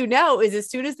way is as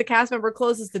soon as the cast member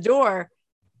closes the door,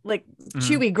 like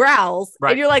Chewie growls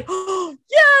and you're like, oh,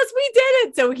 yes, we did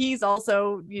it. So he's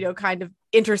also, kind of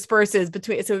intersperses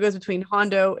between, so it goes between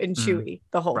Hondo and Chewie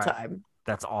the whole time.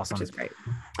 That's awesome. Which is great.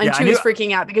 And Chewie's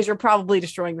freaking out because you're probably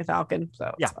destroying the Falcon.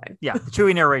 So it's fine. Yeah. The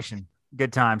Chewie narration.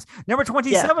 Good times. Number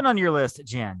 27 on your list,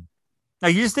 Jen. No,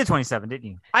 you just did 27, didn't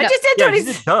you? I just did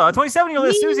 27. 27 on your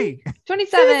list, Susie.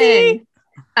 27.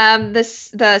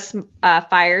 The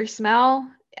fire smell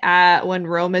when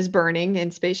Rome is burning in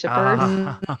Spaceship Earth.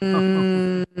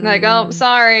 Like, oh,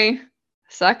 sorry,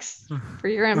 sucks for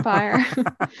your empire.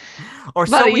 Or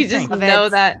so but you just know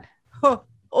that.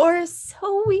 Or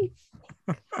so we.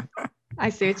 I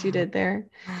see what you did there.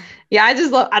 Yeah, I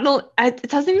just love. It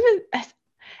doesn't even.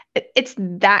 it's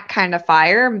that kind of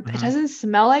fire. It doesn't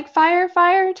smell like fire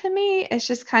to me. It's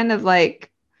just kind of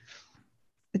like,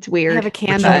 it's weird. I have a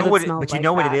candle but you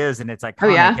know what it is, and it's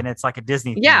iconic, and it's like a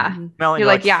Disney thing. Yeah. You're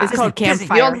like, yeah. It's called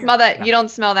campfire. You don't smell that. Yeah. You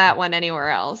don't smell that one anywhere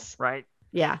else. Right.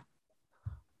 Yeah.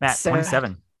 Matt,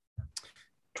 27.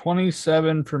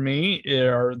 27 for me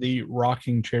are the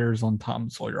rocking chairs on Tom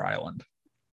Sawyer Island.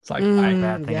 It's like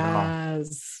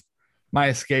my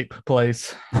escape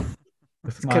place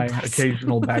with my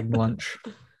occasional bag lunch.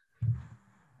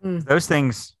 Those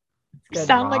things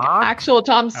sound like actual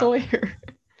Tom Sawyer.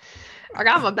 I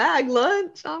got my bag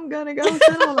lunch. I'm gonna go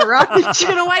sit on the rocking chair.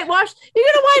 You're gonna whitewash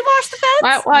the fence?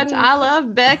 Whitewash. I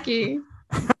love Becky.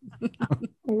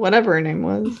 Whatever her name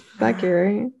was. Becky,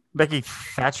 right? Becky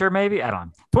Thatcher, maybe? I don't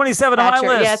know. 27 on my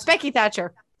list. Yeah, it's Becky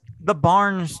Thatcher. The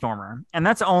Barnstormer. And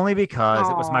that's only because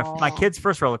it was my kid's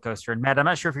first roller coaster. And Matt, I'm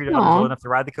not sure if you're old enough to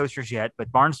ride the coasters yet, but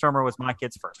Barnstormer was my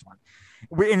kid's first one.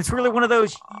 And it's really one of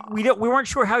those, we weren't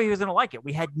sure how he was going to like it.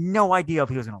 We had no idea if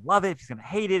he was going to love it, if he's going to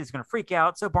hate it, he's going to freak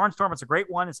out. So Barnstormer, it's a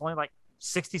great one. It's only like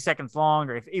 60 seconds long,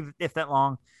 or if that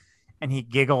long. And he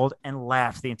giggled and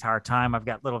laughed the entire time. I've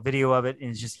got little video of it,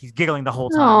 and he's giggling the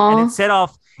whole time. And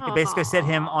it basically set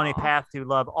him on a path to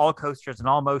love all coasters and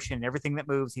all motion and everything that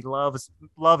moves. He loves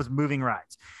moving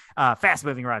rides, fast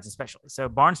moving rides especially. So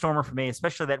Barnstormer for me,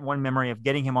 especially that one memory of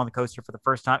getting him on the coaster for the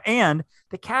first time, and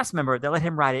the cast member that let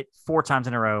him ride it 4 times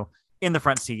in a row in the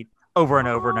front seat, over and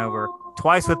over and over,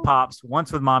 twice with Pops,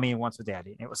 once with Mommy, and once with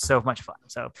Daddy. It was so much fun.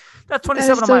 So that's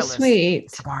 27 on my list. Sweet.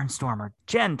 It's the Barnstormer.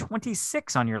 Jen,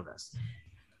 26 on your list.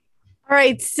 All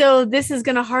right, so this is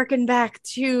going to harken back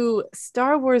to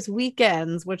Star Wars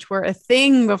weekends, which were a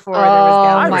thing before there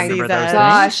was Galaxy's Edge.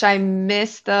 Gosh, I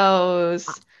miss those.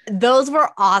 Those were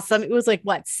awesome. It was like,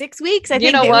 what, 6 weeks? I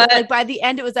think like by the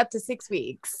end, it was up to 6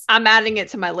 weeks. I'm adding it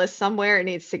to my list somewhere. It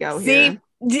needs to go here.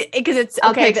 Because it's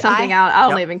I'll take something out. I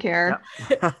don't even care.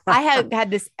 I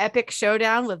had this epic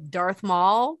showdown with Darth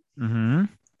Maul. And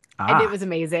it was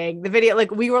amazing. The video,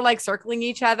 like we were like circling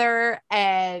each other,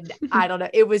 and I don't know,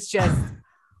 it was just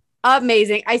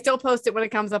amazing. I still post it when it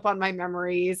comes up on my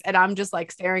memories, and I'm just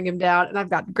like staring him down, and I've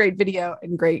got great video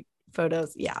and great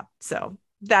photos. Yeah, so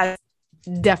that's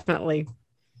definitely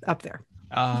up there.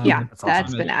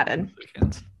 That's been added.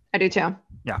 I do too.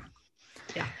 Yeah,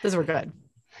 those were good.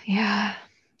 Yeah,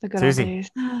 the good old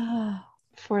days.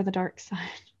 Before the dark side.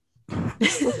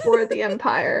 Before the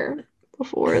Empire.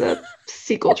 Before the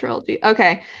sequel trilogy.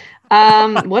 Okay.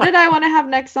 What did I want to have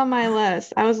next on my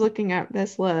list? I was looking at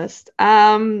this list.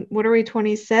 What are we,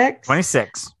 26?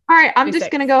 26. All right, I'm just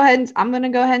gonna go ahead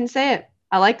and say it.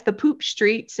 I like the poop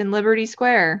streets in Liberty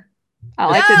Square. I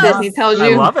like that Disney tells you.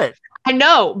 I love it. I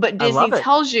know, but Disney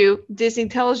tells you. They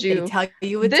tell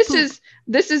you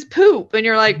this is poop, and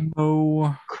you're like,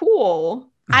 oh, cool.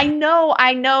 I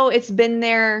know it's been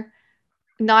there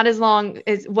not as long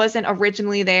as it wasn't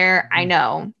originally there. I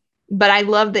know, but I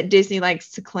love that Disney likes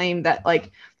to claim that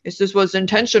like this was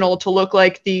intentional to look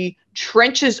like the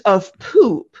trenches of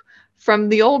poop from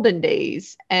the olden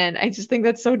days, and I just think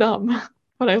that's so dumb,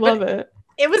 but I love it.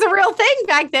 It was a real thing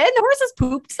back then. The horses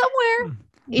pooped somewhere.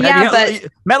 But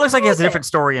Matt looks like he has a different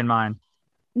story in mind.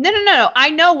 No.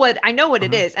 I know what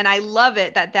it is, and I love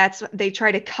it that they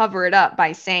try to cover it up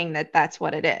by saying that that's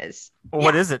what it is. Well,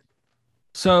 what is it?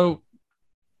 So,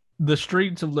 the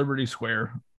streets of Liberty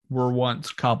Square were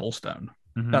once cobblestone.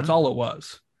 That's all it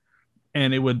was,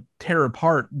 and it would tear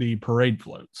apart the parade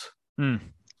floats.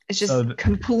 It's just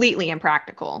completely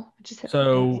impractical.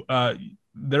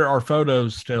 There are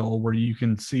photos still where you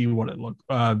can see what it looked.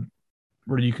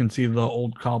 Where you can see the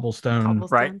old cobblestone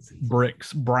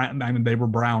bricks. Brown. I mean, they were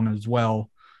brown as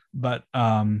well, but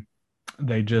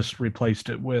they just replaced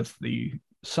it with the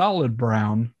solid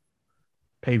brown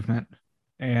pavement.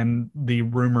 And the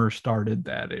rumor started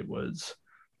that it was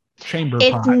chamber pot.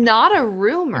 It's not a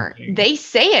rumor. They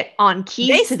say it on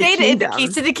Keys to the Kingdom.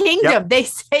 Keys to the Kingdom. Yep. They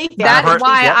say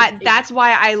that's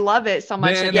why I love it so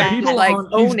much. The people like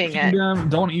owning it.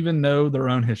 Don't even know their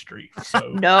own history. So.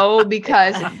 No,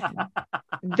 because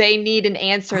they need an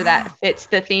answer that fits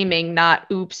the theming, not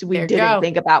oops, we didn't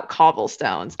think about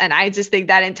cobblestones. And I just think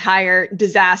that entire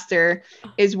disaster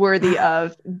is worthy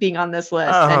of being on this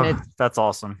list. And that's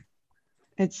awesome.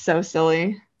 It's so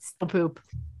silly. Still poop.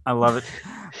 I love it.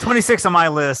 26 on my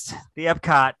list, the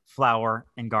Epcot Flower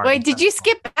and Garden. Wait, did you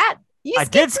skip that? I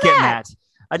did skip Matt.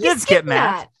 I did skip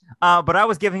Matt. But I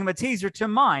was giving him a teaser to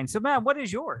mine. So, Matt, what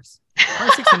is yours?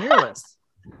 26 on your list.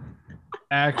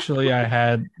 Actually, I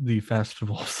had the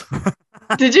festivals.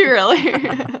 Did you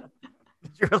really?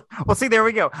 Well, see, there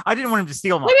we go. I didn't want him to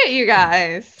steal mine. Look at you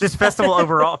guys. Just festivals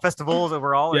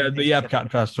overall. Yeah, the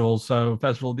Epcot Festival. So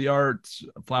Festival of the Arts,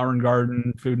 Flower and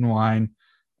Garden, Food and Wine.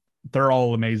 They're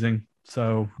all amazing.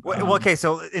 So okay.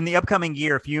 So in the upcoming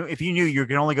year, if you knew you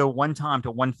can only go one time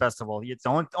to one festival, it's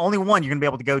only one you're gonna be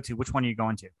able to go to. Which one are you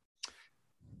going to?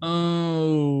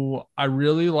 Oh, I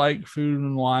really like Food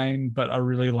and Wine, but I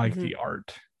really like the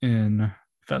art in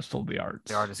Festival of the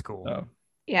Arts. The art is cool. So.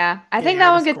 Yeah, I think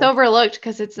that one gets overlooked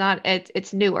because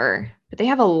it's newer, but they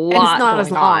have a lot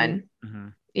going on. Mm-hmm.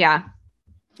 Yeah,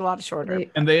 it's a lot shorter,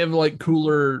 and they have like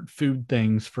cooler food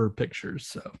things for pictures.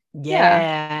 So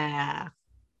yeah.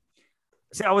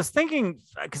 See, I was thinking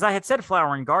because I had said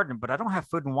Flower and Garden, but I don't have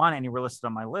Food and Wine anywhere listed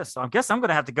on my list. So I guess I'm going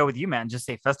to have to go with you, Matt, and just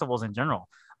say festivals in general.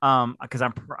 Because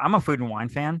I'm a Food and Wine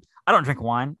fan. I don't drink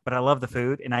wine, but I love the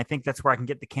food, and I think that's where I can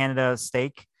get the Canada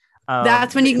steak.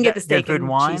 That's when you can get the steak Food and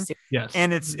Wine. Yes,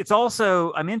 and it's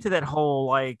also I'm into that whole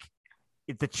like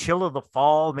the chill of the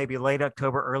fall, maybe late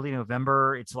October, early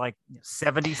November. It's like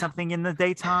 70 something in the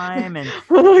daytime, and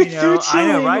I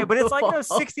know, right? But it's like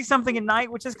 60 something at night,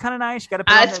 which is kind of nice. You got to.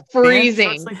 That's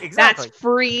freezing. Exactly. That's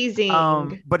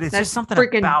freezing. But it's just something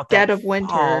freaking about dead that of winter.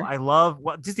 Fall. I love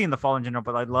Disney in the fall in general,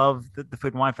 but I love the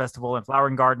Food and Wine Festival, and Flower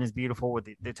and Garden is beautiful with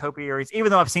the topiaries. Even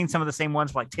though I've seen some of the same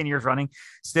ones for like 10 years running,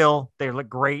 still they look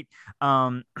great.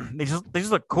 They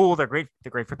just look cool. They're great.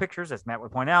 They're great for pictures, as Matt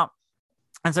would point out.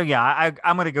 And so, yeah,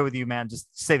 I'm going to go with you, man. Just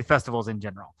say the festivals in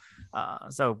general.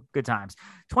 So good times.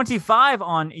 25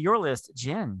 on your list,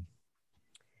 Jen.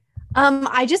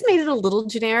 I just made it a little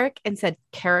generic and said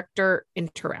character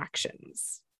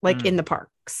interactions, like in the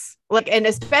parks, like, and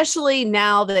especially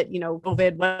now that,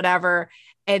 COVID, whatever,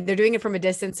 and they're doing it from a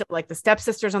distance. So like the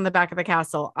stepsisters on the back of the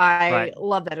castle. I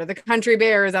love that. Or the country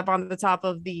bears up on the top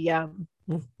of the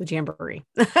jamboree,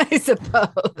 I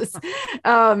suppose.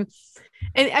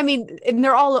 And I mean, and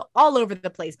they're all over the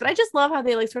place, but I just love how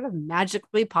they like sort of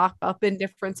magically pop up in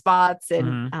different spots.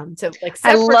 And so like,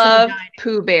 I love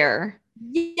Pooh Bear.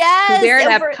 Yes. Pooh Bear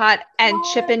at Epcot and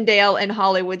Chippendale in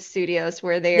Hollywood Studios,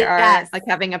 where they are like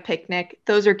having a picnic.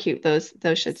 Those are cute. Those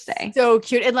should stay. So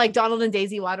cute. And like Donald and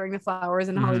Daisy watering the flowers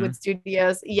in Hollywood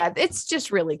Studios. Yeah, it's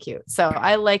just really cute. So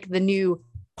I like the new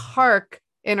park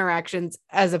interactions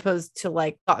as opposed to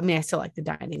like, I mean, I still like the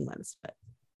dining ones, but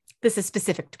this is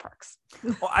specific to parks.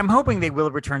 Well, I'm hoping they will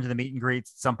return to the meet and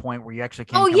greets at some point where you actually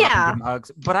can come up and give them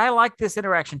hugs. But I like this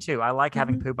interaction too. I like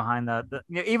having Pooh behind the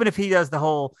even if he does the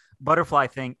whole butterfly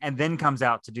thing and then comes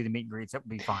out to do the meet and greets, that would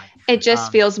be fine. It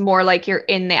just feels more like you're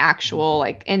in the actual,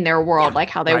 like in their world, like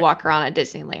how they walk around at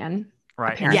Disneyland.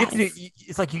 Right. And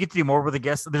it's like you get to do more with the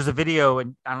guests. There's a video,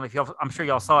 and I don't know if I'm sure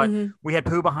y'all saw it. We had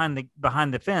Pooh behind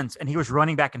the fence, and he was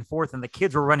running back and forth, and the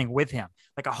kids were running with him.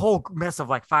 Like a whole mess of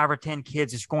like 5 or 10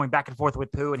 kids just going back and forth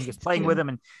with Pooh, and he was playing with them.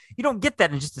 And you don't get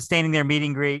that in just a standing there meet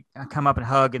and greet, come up and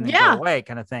hug and then go away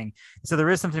kind of thing. So there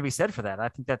is something to be said for that. I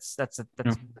think that's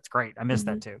great. I miss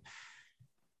that too.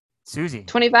 Susie.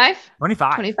 25?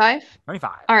 25. 25?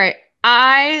 25. All right.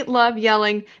 I love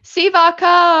yelling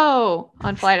Sivako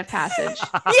on Flight of Passage.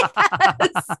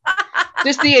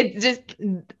 just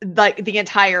like the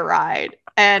entire ride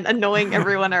and annoying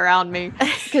everyone around me.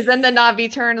 Because then the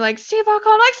Navi turn like Sivako,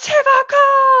 I'm like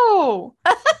Sivako.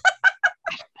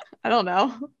 I don't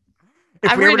know.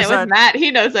 I'm reading it with Matt. He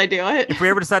knows I do it. If we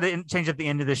ever decide to change up the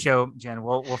end of the show, Jen,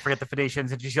 we'll forget the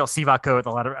Phoenicians and just yell Sivako at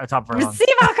the top of our lungs.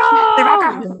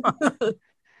 Sivako!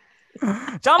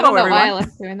 I Jumbo, don't know everyone. why I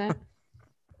like doing that.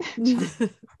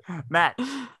 Matt.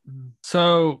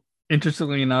 So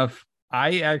interestingly enough,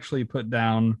 I actually put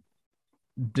down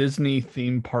Disney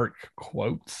theme park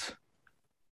quotes.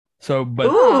 So,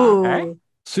 but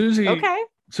Susie,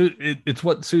 so it's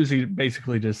what Susie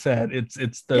basically just said.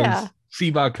 It's those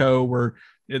Sivako where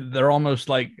they're almost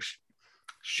like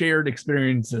shared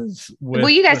experiences with, well,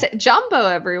 you guys said Jumbo,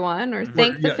 everyone, or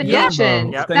thank the Phoenician.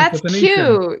 That's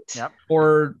cute.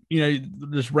 Or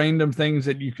just random things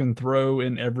that you can throw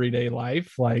in everyday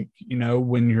life, like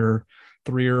when your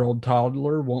 3-year-old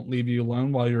toddler won't leave you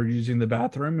alone while you're using the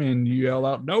bathroom and you yell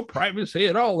out, "No privacy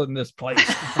at all in this place."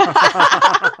 Go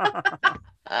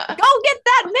get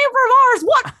that neighbor of ours.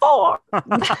 What for?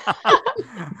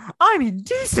 I'm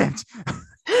indecent.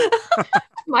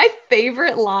 My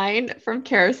favorite line from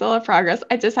Carousel of Progress,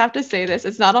 I just have to say this.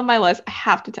 It's not on my list. I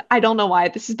have to. I don't know why.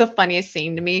 This is the funniest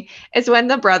scene to me. It's when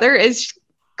the brother is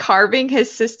carving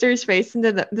his sister's face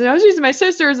into I was using my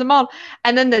sister as a model,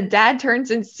 and then the dad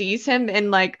turns and sees him in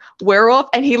like werewolf,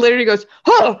 and he literally goes,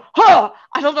 "Oh, oh!"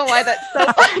 I don't know why that's so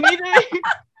funny to me.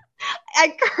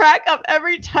 I crack up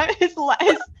every time his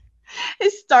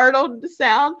startled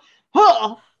sound.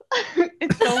 Oh,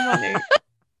 it's so funny.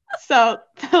 So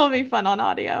It'll be fun on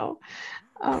audio.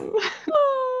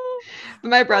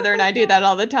 My brother and I do that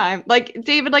all the time. Like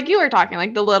David, like you were talking,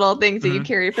 like the little things that you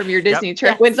carry from your Disney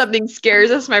trip. When something scares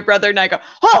us, my brother and I go,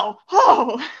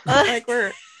 oh, like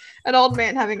we're an old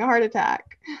man having a heart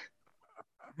attack.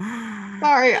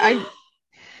 Sorry, I'm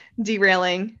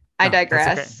derailing. I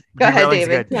digress. Okay. Go ahead,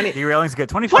 David. Derailing's good.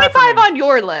 25 on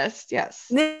your list.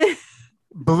 Yes.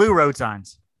 Blue road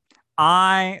signs.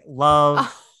 I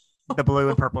love the blue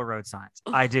and purple road signs.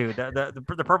 I do.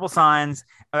 The purple signs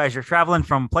as you're traveling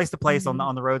from place to place on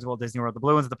the roads of Walt Disney World. The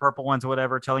blue ones, the purple ones,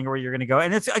 whatever, telling you where you're going to go.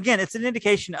 And it's an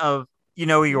indication of you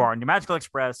know who you are. In your Magical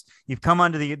Express, you've come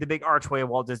under the big archway of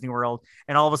Walt Disney World,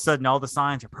 and all of a sudden, all the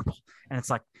signs are purple, and it's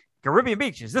like Caribbean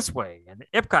Beach is this way, and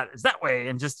Epcot is that way,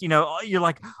 and just you're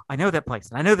like, I know that place,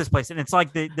 and I know this place, and it's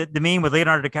like the meme with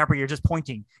Leonardo DiCaprio. You're just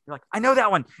pointing. You're like, I know that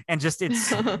one, and just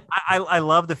it's. I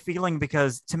love the feeling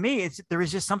because to me, there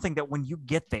is just something that when you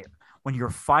get there, when you're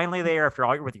finally there, after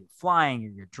all, whether you're flying or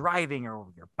you're driving or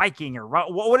you're biking or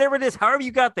whatever it is, however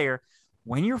you got there,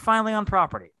 when you're finally on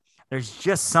property. There's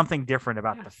just something different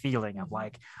about the feeling of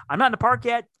like, I'm not in the park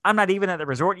yet. I'm not even at the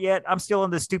resort yet. I'm still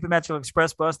on this stupid Magical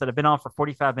Express bus that I've been on for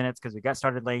 45 minutes because we got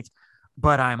started late,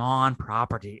 but I'm on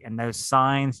property and those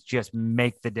signs just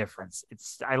make the difference.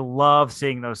 I love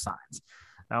seeing those signs.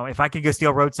 Now, if I could go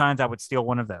steal road signs, I would steal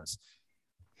one of those.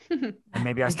 And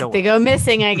maybe I still they go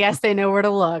missing. I guess they know where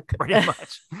to look. Pretty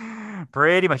much.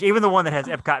 Even the one that has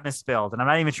Epcot misspelled. And I'm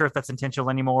not even sure if that's intentional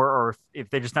anymore or if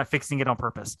they're just not fixing it on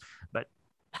purpose, but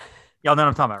y'all know what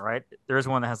I'm talking about, right? There is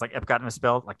one that has like Epcot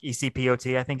misspelled, like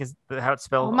ECPOT, I think is how it's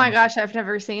spelled. Oh my gosh, I've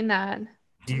never seen that.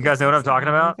 Do you guys know what I'm talking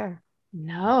about?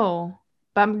 No,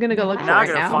 but I'm gonna go look for it now. I'm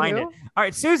gonna find it. All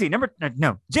right, Susie,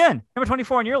 Jen, number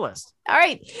 24 on your list. All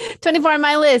right, 24 on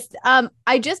my list.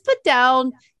 I just put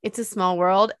down It's a Small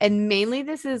World, and mainly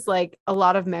this is like a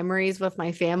lot of memories with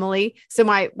my family. So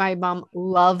my mom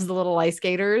loves the little ice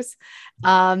skaters,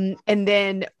 and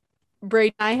then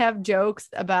Brady and I have jokes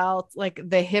about like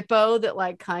the hippo that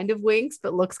like kind of winks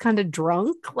but looks kind of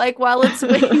drunk like while it's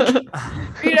winking.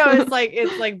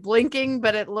 It's like blinking,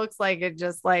 but it looks like it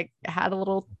just like had a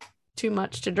little too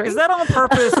much to drink. Is that on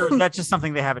purpose or is that just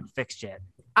something they haven't fixed yet?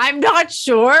 I'm not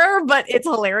sure, but it's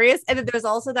hilarious. And then there's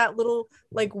also that little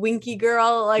like winky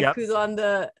girl who's on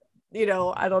the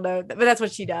I don't know, but that's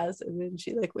what she does. And then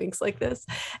she like winks like this.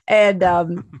 And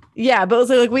but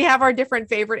also like we have our different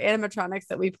favorite animatronics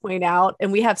that we point out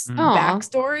and we have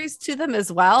backstories to them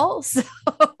as well. So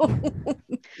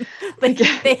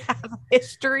they have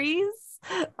histories.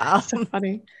 So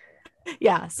funny.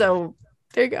 Yeah. So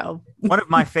there you go. One of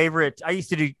my favorite, I used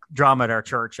to do drama at our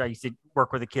church. I used to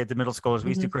work with the kids, the middle schoolers.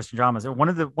 We used to do Christian dramas. And one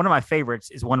of my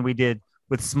favorites is one we did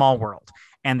with Small World.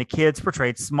 And the kids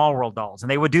portrayed Small World dolls. And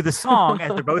they would do the song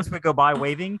as their boats would go by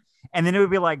waving. And then it would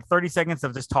be like 30 seconds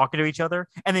of just talking to each other.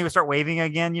 And they would start waving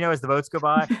again, as the boats go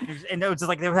by. And it was just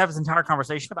like they would have this entire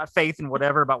conversation about faith and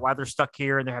whatever, about why they're stuck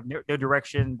here and they have no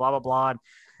direction, blah, blah, blah.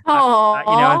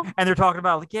 And they're talking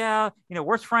about like,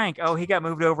 where's Frank? Oh, he got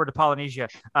moved over to Polynesia.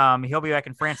 He'll be back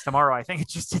in France tomorrow. I think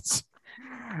it's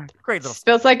great little.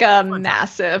 Feels like a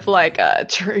massive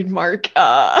trademark.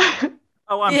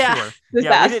 Oh, I'm sure.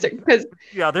 Disaster. Because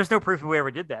there's no proof we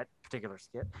ever did that particular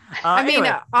skit.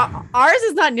 Ours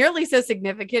is not nearly so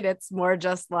significant. It's more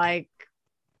just like,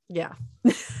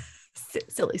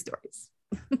 silly stories.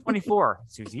 24,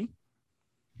 Susie.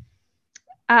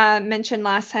 Mentioned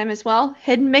last time as well,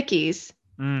 hidden Mickeys.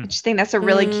 I just think that's a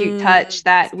really cute touch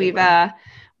that we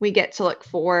get to look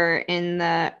for in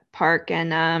the park,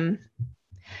 and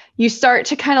you start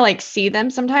to kind of like see them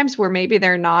sometimes where maybe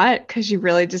they're not because you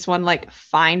really just want to like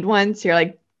find one. So you're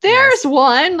like, there's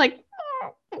one. Like,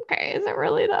 okay, is it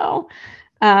really though?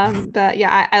 But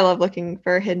yeah, I love looking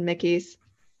for hidden Mickeys.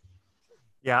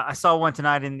 Yeah, I saw one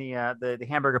tonight in the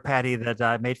hamburger patty that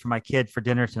I made for my kid for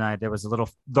dinner tonight. There was a little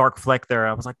dark fleck there.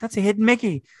 I was like, that's a hidden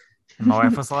Mickey. And my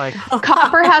wife was like,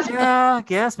 Copper has I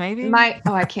guess maybe.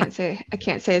 I can't say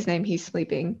his name. He's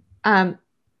sleeping.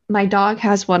 My dog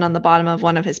has one on the bottom of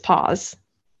one of his paws.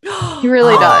 He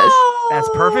really does. That's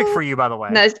perfect for you, by the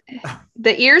way.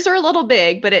 The ears are a little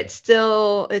big, but it's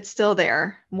still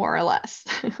there, more or less.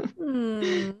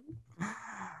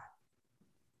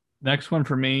 Next one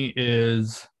for me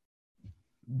is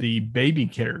the baby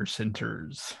care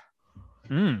centers.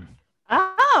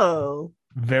 Oh.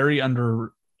 Very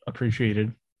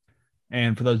underappreciated.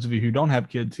 And for those of you who don't have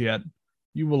kids yet,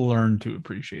 you will learn to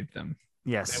appreciate them.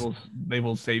 Yes. They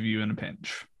will save you in a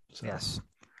pinch. So. Yes.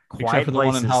 Except for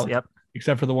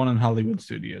the one in Hollywood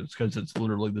Studios, because it's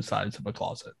literally the size of a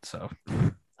closet. So.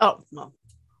 Oh, well,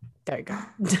 there you go.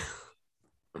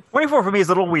 24 for me is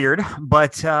a little weird,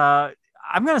 but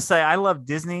I'm going to say I love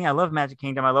Disney. I love Magic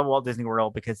Kingdom. I love Walt Disney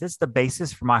World because it's the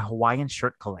basis for my Hawaiian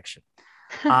shirt collection.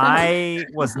 I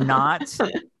was not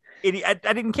I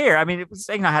didn't care. I mean, it was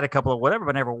saying I had a couple of whatever,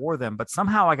 but I never wore them. But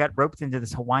somehow I got roped into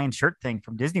this Hawaiian shirt thing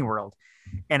from Disney World,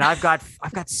 and I've got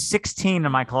 16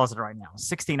 in my closet right now.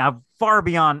 16. I'm far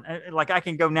beyond. Like I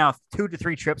can go now 2 to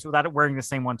 3 trips without wearing the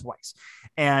same one twice,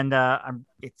 and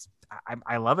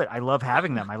I love it. I love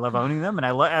having them. I love owning them, and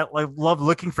I love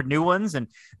looking for new ones. And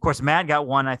of course, Matt got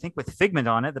one I think with Figment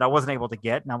on it that I wasn't able to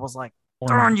get, and I was like,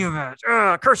 darn you, Matt!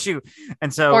 Curse you!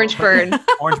 And so Orange Bird.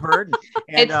 Orange Bird.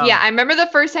 And, I remember the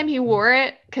first time he wore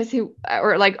it because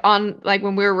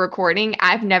when we were recording,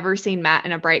 I've never seen Matt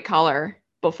in a bright color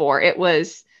before. It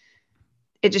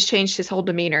just changed his whole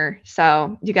demeanor.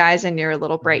 So you guys in your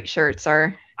little bright shirts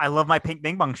are. I love my pink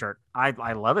Bing Bong shirt.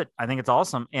 I love it. I think it's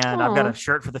awesome. And I've got a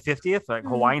shirt for the 50th, a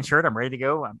Hawaiian shirt. I'm ready to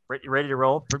go. I'm ready to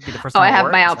roll. It'll be the first time I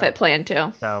have my outfit planned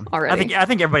too. So already. I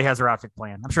think everybody has their outfit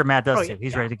planned. I'm sure Matt does too.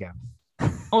 He's ready to go.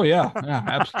 Oh yeah,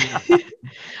 absolutely.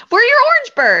 We're your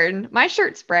Orange Bird. My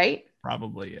shirt's bright.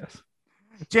 Probably yes.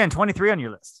 Jen, 23 on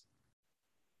your list.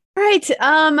 All right.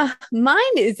 Mine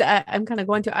is I'm kind of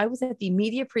going to. I was at the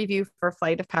media preview for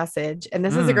Flight of Passage, and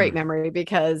this is a great memory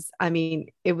because I mean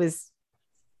it was.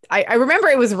 I remember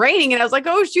it was raining, and I was like,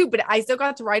 "Oh shoot!" But I still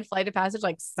got to ride Flight of Passage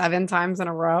like 7 times in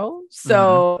a row.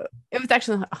 So it was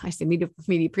actually I say media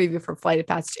preview for Flight of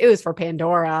Passage. It was for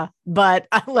Pandora, but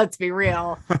let's be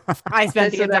real. I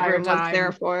spent the entire time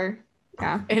there for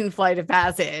in Flight of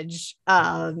Passage,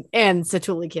 and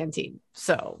Satuli Canteen.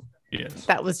 So yes,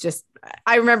 that was just.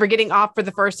 I remember getting off for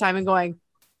the first time and going,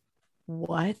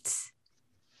 "What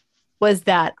was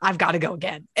that? I've got to go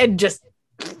again," and just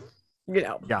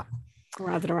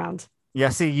around and around. Yeah,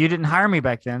 see, you didn't hire me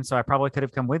back then, so I probably could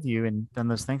have come with you and done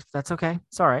those things, but that's okay.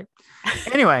 It's all right.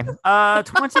 Anyway,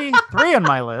 23 on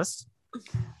my list.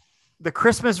 The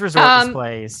Christmas resort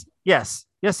displays. Yes,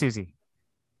 Susie.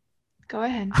 Go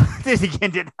ahead. Did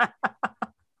again, did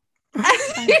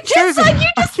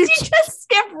you just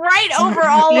skip right over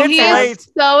all of it.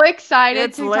 So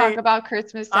excited to talk about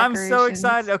Christmas decorations. I'm so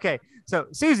excited. Okay, so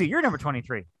Susie, you're number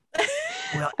 23.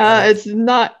 It's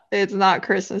not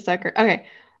Christmas decoration. Okay.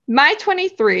 My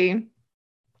 23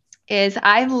 is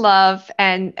I love,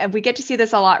 and we get to see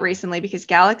this a lot recently because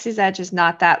Galaxy's Edge is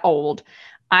not that old.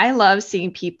 I love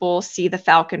seeing people see the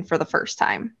Falcon for the first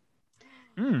time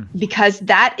because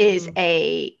that is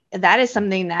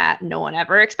something that no one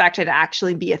ever expected to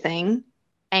actually be a thing.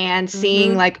 And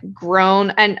seeing like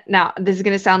grown, and now this is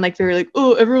going to sound like very like,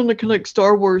 oh, everyone can like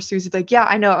Star Wars. Susie's like, yeah,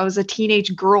 I know. I was a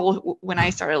teenage girl when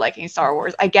I started liking Star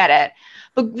Wars. I get it.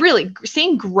 But really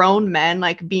seeing grown men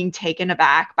like being taken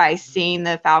aback by seeing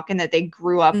the Falcon that they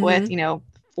grew up with,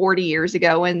 40 years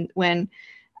ago when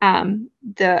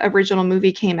the original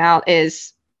movie came out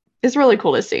is really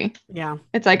cool to see. Yeah.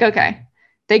 It's like, okay,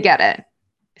 they get it.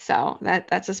 So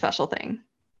that's a special thing.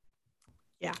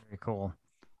 Yeah. Very cool.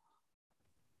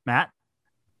 Matt?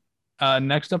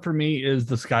 Next up for me is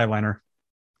the Skyliner.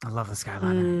 I love the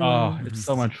Skyliner. Oh, it's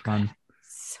so much fun.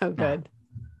 So good.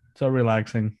 So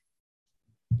relaxing.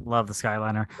 Love the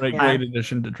Skyliner. Great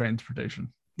addition to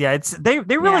transportation. Yeah, they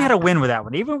really had a win with that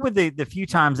one. Even with the few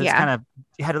times it's kind of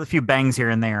had a few bangs here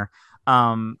and there.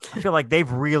 I feel like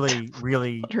they've really,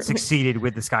 really succeeded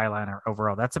with the Skyliner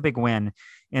overall. That's a big win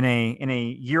in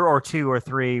a year or 2 or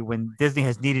 3 when Disney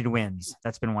has needed wins.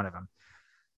 That's been one of them.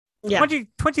 Yeah.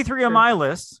 23 on my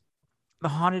list, the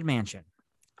Haunted Mansion.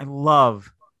 I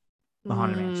love the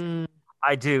Haunted Mansion.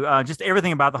 I do. Just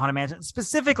everything about the Haunted Mansion.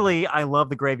 Specifically, I love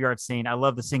the graveyard scene. I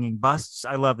love the singing busts.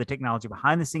 I love the technology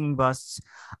behind the singing busts.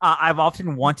 I've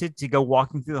often wanted to go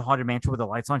walking through the Haunted Mansion with the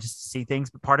lights on just to see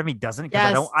things, but part of me doesn't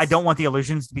because I don't want the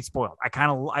illusions to be spoiled.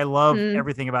 I love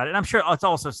everything about it. And I'm sure it's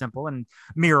also simple and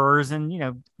mirrors and,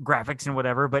 graphics and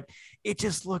whatever, but it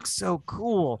just looks so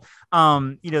cool.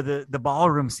 The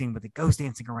ballroom scene with the ghost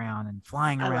dancing around and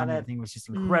flying around and everything was just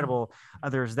incredible.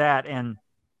 There's that. And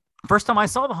first time I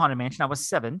saw the Haunted Mansion, I was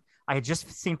 7. I had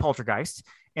just seen Poltergeist.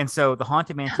 And so the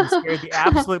Haunted Mansion scared the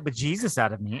absolute bejesus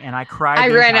out of me. And I cried. I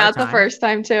ran out the first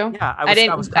time too. Yeah. I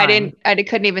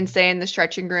couldn't even stay in the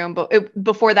stretching room. But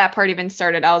before that part even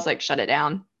started, I was like, shut it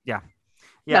down. Yeah.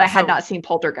 Yeah, but I had not seen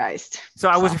Poltergeist. So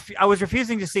I was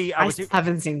refusing to see. I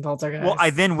haven't seen Poltergeist. Well, I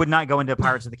then would not go into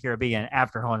Pirates of the Caribbean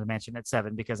after Haunted Mansion at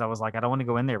 7 because I was like, I don't want to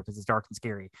go in there because it's dark and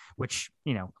scary. Which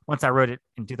once I wrote it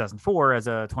in 2004 as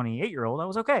a 28-year-old, I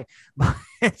was okay.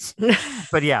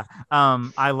 But yeah,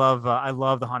 I love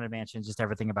the Haunted Mansion, just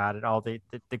everything about it, all the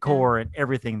decor and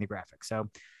everything, the graphics. So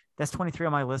that's 23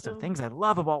 on my list of things I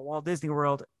love about Walt Disney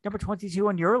World. Number 22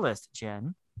 on your list,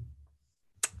 Jen.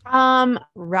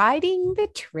 Riding the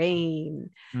train,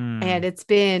 and it's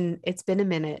been a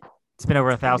minute. It's been over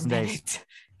 1,000 days.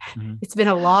 It's been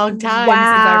a long time since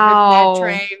I've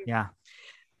ridden that train. Yeah.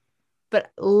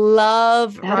 But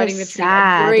love riding the train.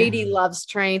 Sad. Brady loves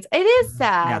trains. It is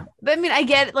sad. Yeah. But I mean, I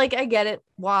get it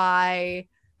why.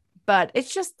 But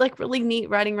it's just like really neat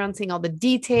riding around, seeing all the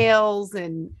details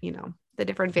and, you know, the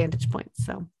different vantage points.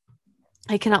 So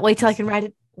I cannot wait till I can ride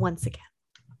it once again.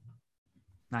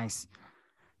 Nice.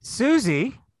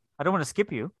 Susie, I don't want to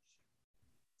skip you.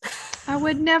 I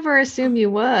would never assume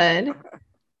you would.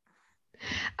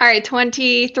 All right,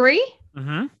 23?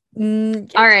 Mm-hmm.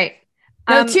 All right.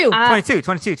 No, 22.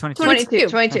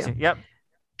 Yep.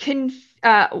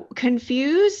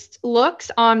 Confused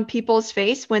looks on people's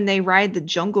face when they ride the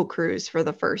Jungle Cruise for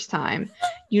the first time.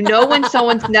 You know when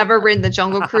someone's never ridden the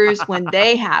Jungle Cruise when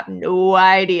they have no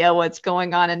idea what's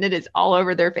going on and it is all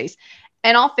over their face.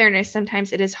 In all fairness,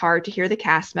 sometimes it is hard to hear the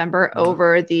cast member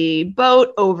over the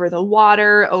boat, over the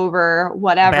water, over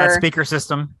whatever. Bad speaker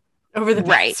system. Over the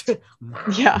right.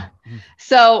 Yeah.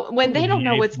 So when they don't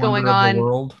know what's going on.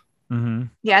 World. Mm-hmm.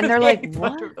 Yeah, and they're like,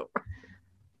 what?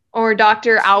 Or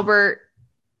Dr. Albert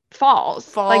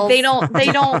falls. Like they don't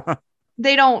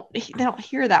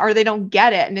hear that, or they don't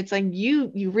get it. And it's like,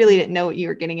 you really didn't know what you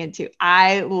were getting into.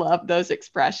 I love those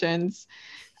expressions.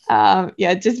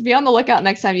 Yeah, just be on the lookout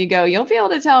next time you go. You'll be able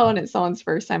to tell when it's someone's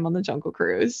first time on the Jungle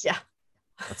Cruise. Yeah.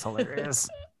 That's hilarious.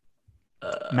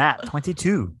 Matt,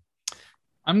 22.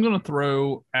 I'm going to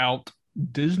throw out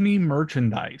Disney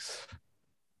merchandise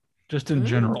just in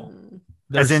general.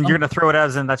 As in, you're going to throw it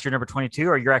as in that's your number 22,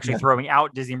 or you're actually throwing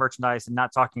out Disney merchandise and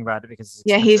not talking about it because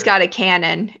yeah, he's got a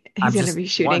cannon. He's going to be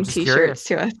shooting T-shirts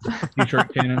to us.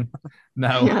 T-shirt cannon.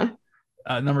 No.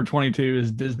 Yeah. Number 22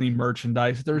 is Disney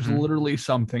merchandise. There's literally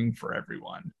something for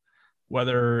everyone.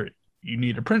 Whether you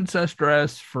need a princess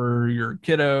dress for your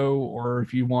kiddo or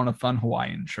if you want a fun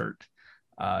Hawaiian shirt,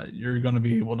 you're going to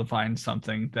be able to find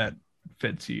something that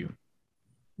fits you.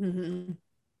 Mm-hmm.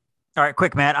 All right,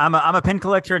 quick, Matt. I'm a pin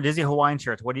collector and Disney Hawaiian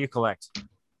shirts. What do you collect?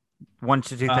 1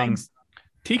 to 2 things.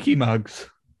 Tiki mugs.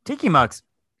 Tiki mugs.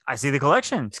 I see the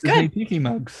collection. It's good. Tiki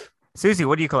mugs. Susie,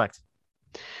 what do you collect?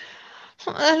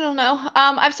 I don't know.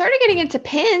 I've started getting into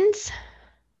pins.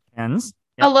 Pins?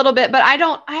 Yep. A little bit, but I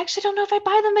actually don't know if I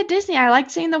buy them at Disney. I like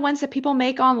seeing the ones that people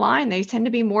make online. They tend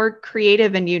to be more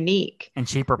creative and unique. And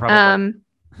cheaper, probably.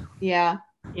 Yeah.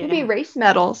 Maybe race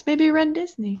medals. Maybe Red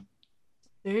Disney.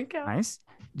 There you go. Nice.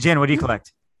 Jen, what do you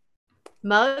collect?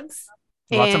 Mugs.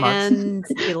 Lots of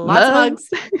mugs. Lots of mugs.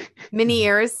 Mini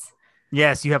ears.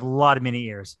 Yes, you have a lot of mini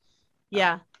ears.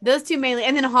 Yeah. Those two mainly.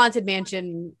 And then Haunted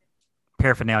Mansion.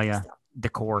 Paraphernalia.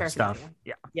 Decor stuff.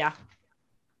 Yeah. Yeah.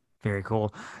 Very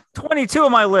cool. 22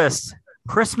 on my list.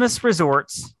 Christmas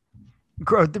resorts.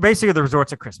 Basically, the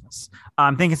resorts at Christmas.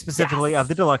 I'm thinking specifically of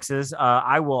the deluxes.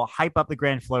 I will hype up the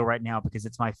Grand Flow right now because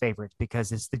it's my favorite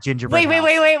because it's the gingerbread.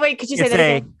 Wait. Could you say that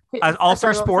again?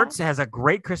 All-Star Sports has a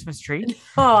great Christmas tree.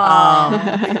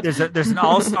 There's an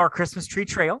all-star Christmas tree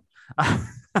trail.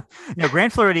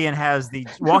 Grand Floridian has the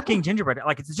walking gingerbread,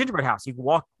 like it's a gingerbread house. You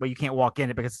walk, but you can't walk in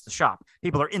it because it's a shop.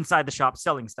 People are inside the shop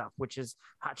selling stuff, which is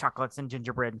hot chocolates and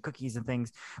gingerbread and cookies and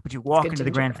things. But you walk into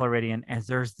the Grand Floridian and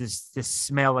there's this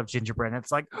smell of gingerbread. And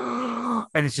it's like,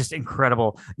 and it's just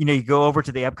incredible. You go over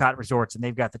to the Epcot resorts and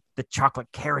they've got the chocolate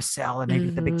carousel and they've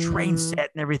got the big train set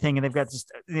and everything. And they've got just,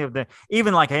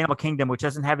 even like Animal Kingdom, which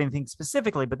doesn't have anything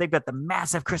specifically, but they've got the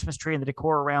massive Christmas tree and the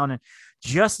decor around and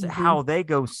just how they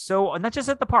go so, not just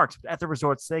at the parks, but at the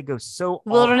resorts, they go so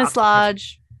Wilderness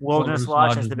Lodge. Wilderness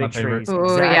Lodge has the big trees. Oh,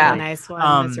 exactly. Yeah, nice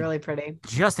one. It's really pretty.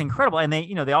 Just incredible. And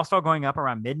they all start going up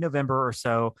around mid-November or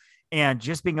so. And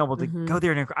just being able to go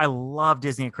there. And I love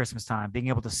Disney at Christmas time, being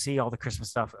able to see all the Christmas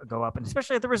stuff go up, and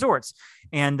especially at the resorts.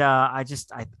 And I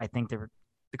think the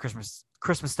Christmas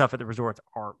stuff at the resorts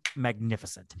are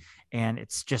magnificent. And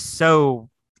it's just so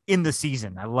in the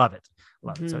season. I love it.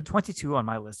 So 22 on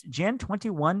my list. Jen,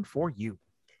 21 for you.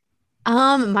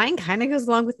 Mine kind of goes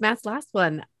along with Matt's last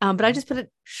one. But I just put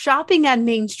it shopping at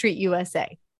Main Street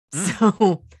USA.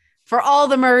 So for all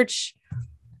the merch,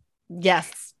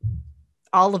 yes,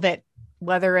 all of it,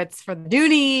 whether it's for the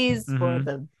Doonies, for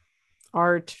the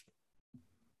art,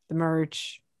 the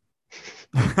merch,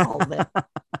 all of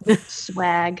it.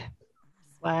 Swag.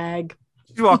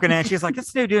 She's walking in. She's like,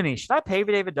 "It's a new Dooney. Should I pay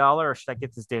David $1 or should I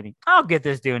get this Dooney? I'll get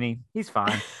this Dooney. He's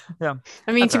fine." Yeah.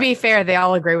 I mean, to be fair, they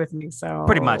all agree with me. So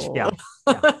pretty much, yeah.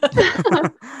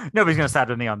 Nobody's gonna side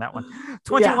with me on that one.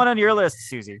 21 on your list,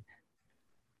 Susie.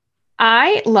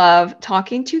 I love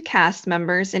talking to cast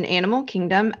members in Animal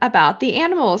Kingdom about the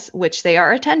animals which they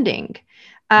are attending.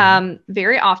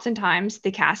 Very oftentimes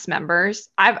the cast members,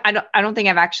 I don't think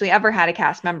I've actually ever had a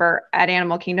cast member at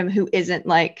Animal Kingdom who isn't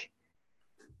like,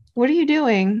 what are you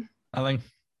doing? Nothing.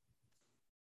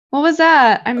 What was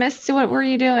that? I missed. What were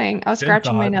you doing? I was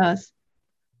scratching my nose.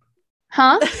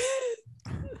 Huh?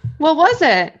 What was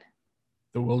it?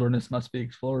 The wilderness must be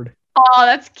explored. Oh,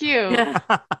 that's cute. Yeah.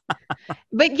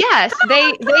 But yes,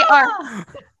 they are.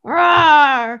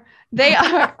 Rawr,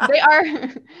 they're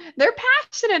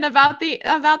passionate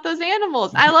about those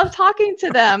animals. I love talking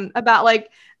to them about like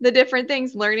the different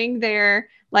things, learning their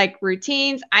like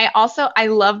routines. I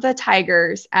love the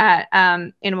tigers at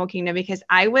Animal Kingdom because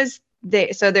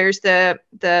so there's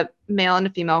the male and the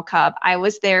female cub. I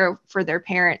was there for their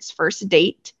parents' first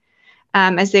date.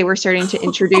 As they were starting to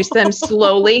introduce them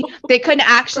slowly. They couldn't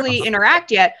actually interact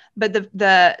yet, but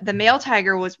the male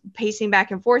tiger was pacing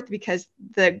back and forth because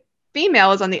the female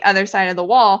was on the other side of the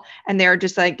wall, and they were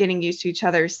just like getting used to each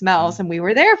other's smells, and we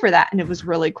were there for that, and it was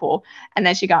really cool. And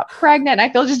then she got pregnant, and I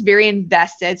feel just very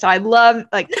invested. So I love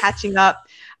like catching up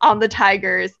on the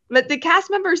tigers, but the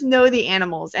cast members know the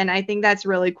animals, and I think that's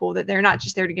really cool that they're not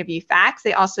just there to give you facts.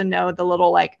 They also know the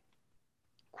little like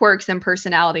quirks and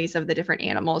personalities of the different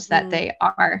animals that they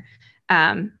are,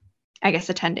 I guess,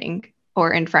 attending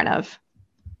or in front of.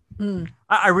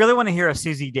 I really want to hear a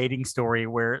Susie dating story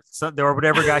where or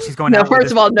whatever guy she's going out with.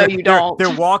 First of all, no, you don't.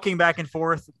 They're walking back and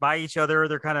forth by each other.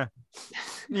 They're kind of,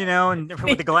 and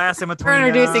with the glass in between.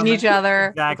 Introducing each other.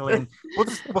 Exactly. And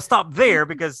we'll stop there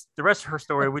because the rest of her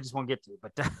story we just won't get to.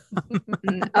 But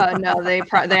no, they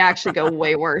actually go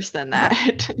way worse than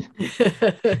that.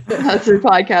 That's a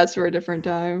podcast for a different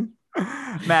time.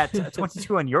 Matt,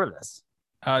 22 on your list.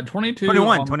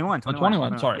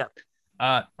 21. Sorry. Yep.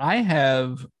 I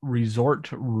have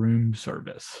resort room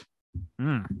service.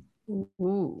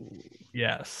 Ooh.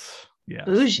 Yes.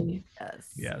 Bougie.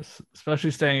 Yes.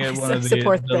 Especially staying at one of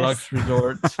the deluxe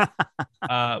resorts.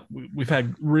 We've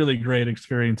had really great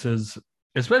experiences,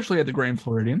 especially at the Grand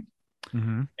Floridian.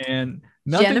 Mm-hmm. And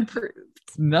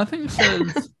nothing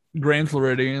says Grand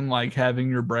Floridian like having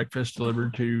your breakfast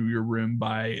delivered to your room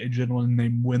by a gentleman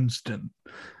named Winston.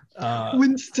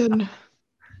 Winston.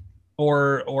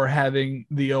 Or having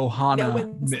the Ohana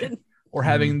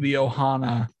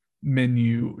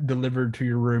menu delivered to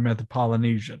your room at the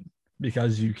Polynesian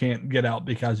because you can't get out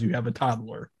because you have a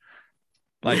toddler.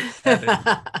 Like that is.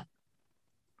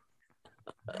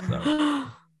 So.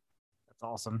 That's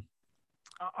awesome.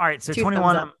 All right, so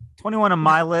 21 on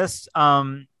my list.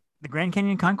 The Grand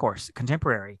Canyon Concourse,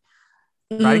 contemporary.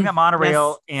 Riding that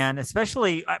monorail, and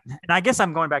especially, and I guess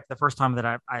I'm going back to the first time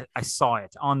that I saw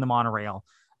it on the monorail.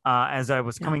 As I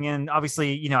was coming in,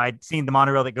 obviously, I'd seen the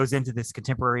monorail that goes into this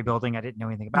contemporary building. I didn't know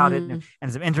anything about it. And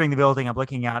as I'm entering the building, I'm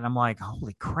looking out and I'm like,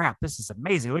 holy crap, this is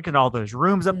amazing. Look at all those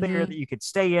rooms up there that you could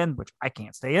stay in, which I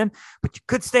can't stay in, but you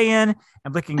could stay in.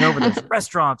 I'm looking over those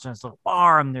restaurants and this little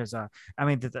bar, and there's the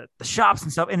shops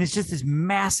and stuff. And it's just this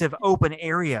massive open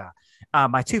area.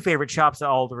 My two favorite shops at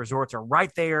all the resorts are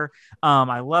right there.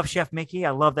 I love Chef Mickey.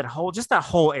 I love that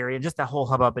whole area, just that whole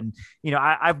hubbub. And,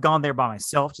 I've gone there by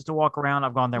myself just to walk around.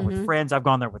 I've gone there with friends. I've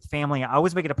gone there with family. I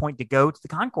always make it a point to go to the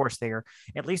concourse there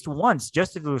at least once,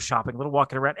 just to do shopping, a little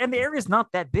walking around. And the area is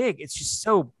not that big. It's just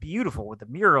so beautiful with the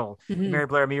mural, the Mary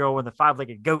Blair mural and the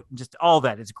 5-legged goat and just all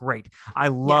that. It's great. I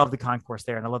love the concourse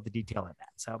there, and I love the detail in that.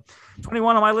 So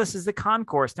 21 on my list is the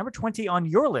concourse. Number 20 on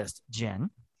your list,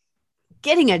 Jen.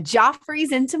 Getting a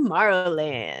Joffrey's in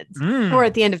Tomorrowland or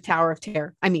at the end of Tower of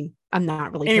Terror. I mean, I'm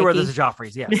not really anywhere picky. There's a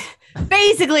Joffrey's. Yes.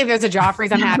 Basically, if there's a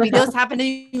Joffrey's, I'm happy. Those happen to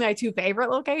be my two favorite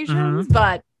locations,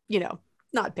 but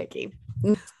not picky.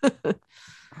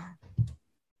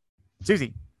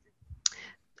 Susie.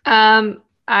 I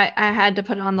had to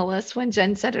put it on the list when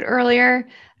Jen said it earlier.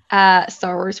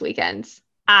 Star Wars weekends.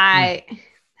 I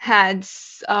had,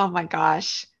 oh my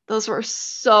gosh, those were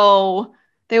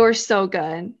they were so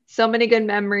good. So many good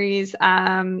memories.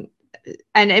 And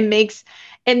it makes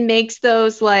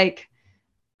those like,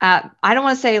 I don't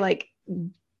want to say like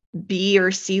B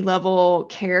or C level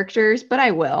characters, but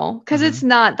I will, because it's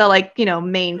not the like,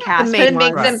 main cast, but it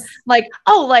makes them like,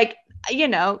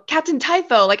 Captain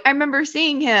Typho. Like I remember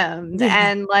seeing him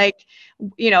and like,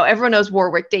 everyone knows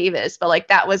Warwick Davis, but like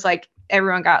that was like,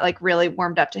 everyone got like really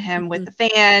warmed up to him with the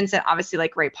fans. And obviously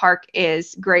like Ray Park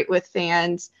is great with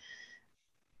fans.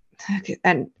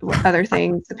 And other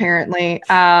things apparently.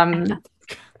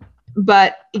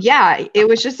 But yeah, it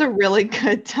was just a really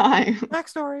good time.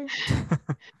 Backstory.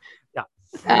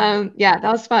 That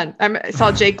was fun. I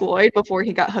saw Jake Lloyd before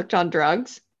he got hooked on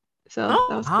drugs. So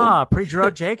that was cool.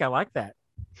 Pre-drug Jake. I like that.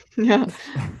 Yeah.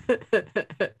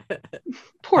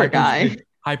 Poor guy.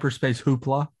 Hyperspace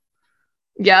hoopla.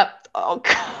 Yep. Oh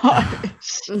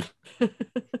gosh.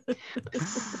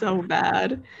 So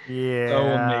bad. Yeah. So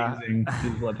amazing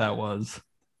is what that was.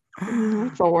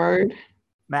 That's a word.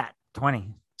 Matt,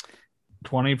 20.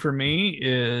 20 for me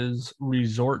is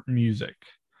resort music.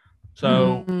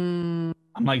 So I'm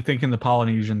like thinking the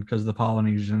Polynesian, because the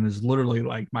Polynesian is literally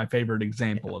like my favorite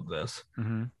example of this.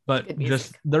 But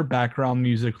just their background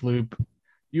music loop,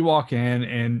 you walk in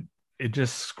and it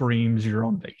just screams you're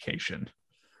on vacation.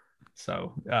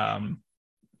 So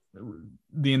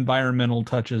the environmental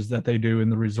touches that they do in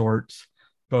the resorts,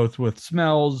 both with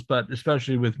smells, but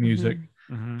especially with music,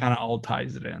 kind of all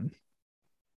ties it in.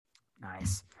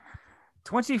 Nice.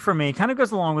 20 for me kind of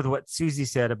goes along with what Susie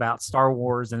said about Star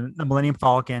Wars and the Millennium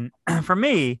Falcon. For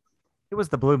me, it was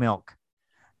the blue milk.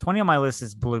 20 on my list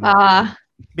is blue milk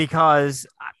because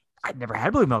I'd never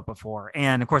had blue milk before.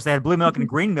 And of course, they had blue milk and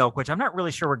green milk, which I'm not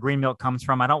really sure where green milk comes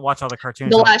from. I don't watch all the cartoons.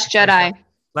 The Last Jedi.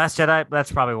 Last Jedi.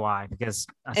 That's probably why, because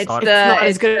I saw it. It's not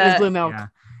as good as blue milk. Yeah.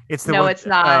 It's the no, it's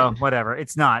not. Whatever.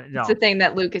 It's not. No. It's the thing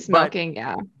that Luke is milking.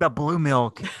 Yeah. The blue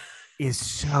milk is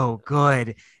so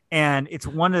good. And it's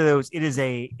one of those, it is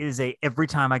a every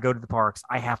time I go to the parks,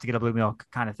 I have to get a blue milk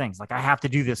kind of things. Like I have to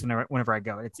do this whenever I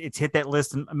go. It's hit that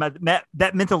list,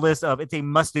 that mental list of it's a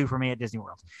must do for me at Disney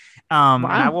World. And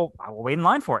I will wait in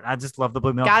line for it. I just love the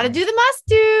blue milk. Gotta do the must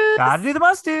do's. Gotta do the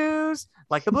must do's,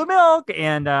 like the blue milk.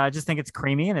 And I just think it's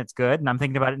creamy and it's good. And I'm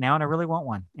thinking about it now and I really want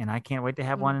one. And I can't wait to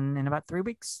have one in about 3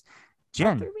 weeks.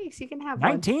 Jen, 3 weeks, you can have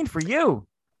 19 one. for you.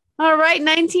 All right,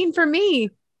 19 for me.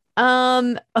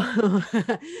 So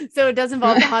it does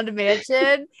involve the Haunted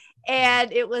Mansion,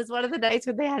 and it was one of the nights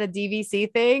when they had a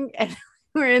DVC thing, and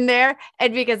we're in there,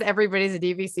 and because everybody's a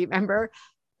DVC member,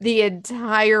 the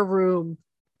entire room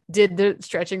did the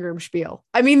stretching room spiel.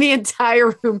 I mean, the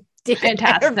entire room did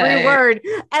every word,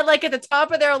 and like at the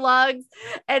top of their lungs,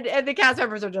 and the cast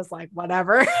members are just like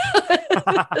whatever. And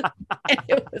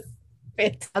it was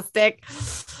fantastic.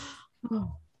 Oh,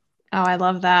 I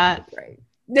love that. Right.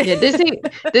 Yeah,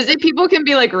 Disney people can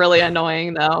be like really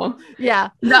annoying though.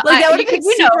 Yeah, no, like that would be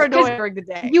super annoying during the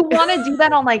day. You want to do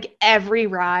that on like every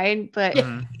ride, but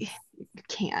you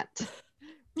can't.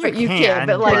 But you can,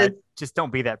 but like just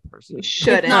don't be that person. You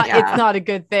shouldn't. It's not a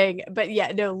good thing. But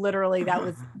yeah, no, literally that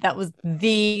was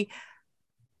the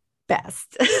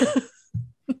best.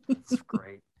 That's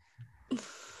great.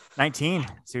 19,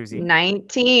 Susie.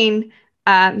 19.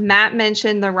 Matt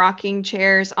mentioned the rocking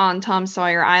chairs on Tom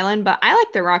Sawyer Island, but I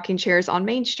like the rocking chairs on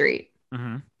Main Street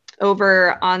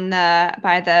over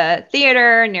by the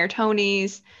theater near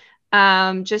Tony's.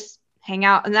 Just hang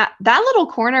out and that little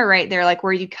corner right there, like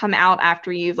where you come out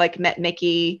after you've like met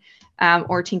Mickey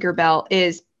or Tinkerbell,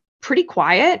 is pretty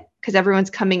quiet because everyone's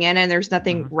coming in and there's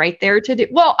nothing right there to do.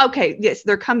 Well, okay, yes,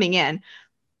 they're coming in,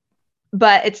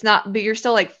 but it's not. But you're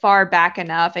still like far back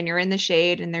enough, and you're in the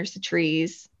shade, and there's the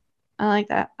trees. I like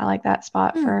that. I like that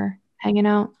spot for hanging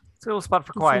out. It's a little spot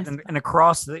for quiet, and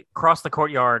across the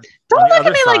courtyard. Don't look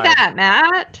at me like that,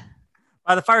 Matt.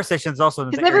 The fire station is also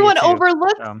because everyone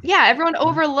overlooks. Yeah, everyone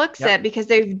overlooks it because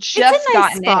they've just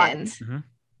gotten in.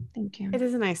 Thank you. It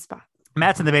is a nice spot.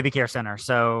 Matt's in the baby care center,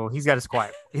 so he's got his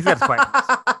quiet. Well,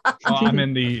 I'm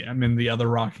in the other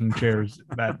rocking chairs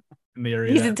that in the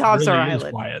area. He's in Tom Sawyer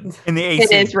Island. Quiet. In the AC.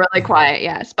 It is really quiet,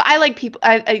 yes. But I like people.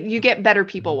 You get better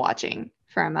people watching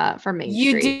from Main Street.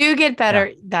 You do get better.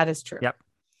 Yeah. That is true. Yep.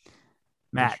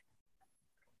 Matt.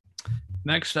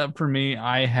 Next up for me,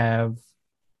 I have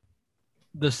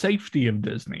the safety of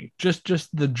Disney. Just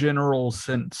the general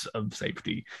sense of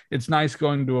safety. It's nice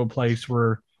going to a place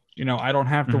where, I don't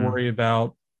have to worry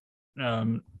about,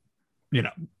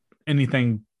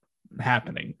 anything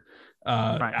happening.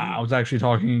 Right. I was actually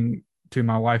talking to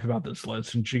my wife about this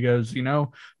list, and she goes,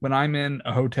 when I'm in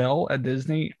a hotel at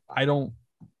Disney, I don't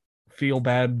feel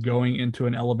bad going into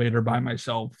an elevator by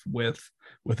myself with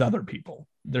other people.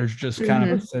 There's just kind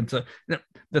of a sense of,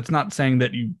 that's not saying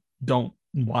that you don't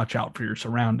watch out for your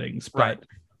surroundings, but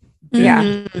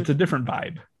it's a different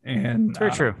vibe. And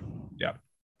very true. Yeah.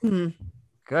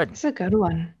 Good. It's a good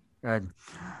one. Good.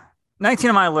 19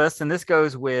 on my list, and this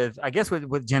goes with, I guess,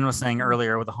 what Jen was saying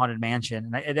earlier with the Haunted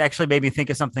Mansion. And it actually made me think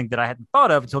of something that I hadn't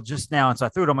thought of until just now. And so I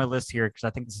threw it on my list here because I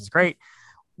think this is great.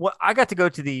 Well, I got to go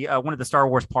to the one of the Star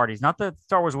Wars parties, not the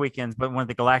Star Wars weekends, but one of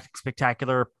the Galactic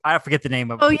Spectacular. I forget the name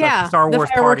of the Star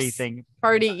Wars party thing.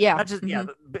 Not just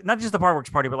not just the fireworks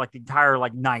party, but like the entire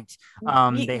night.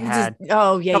 They had a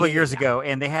couple of years ago,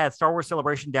 and they had Star Wars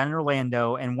Celebration down in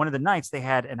Orlando. And one of the nights they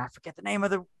had, and I forget the name of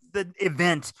the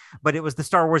event, but it was the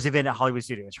Star Wars event at Hollywood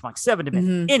Studios from like 7 to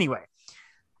midnight. Anyway,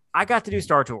 I got to do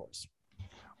Star Tours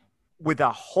with a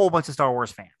whole bunch of Star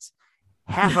Wars fans.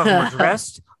 Half of them were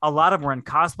dressed. A lot of them were in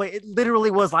cosplay. It literally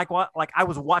was like I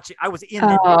was watching. I was in.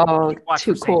 Oh,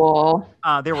 too cool.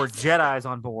 There were Jedis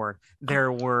on board.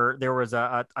 There was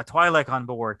a Twi'lek on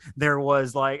board. There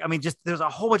was there's a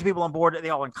whole bunch of people on board. They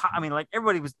all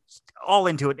everybody was all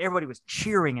into it. Everybody was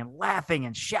cheering and laughing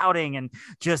and shouting and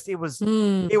just it was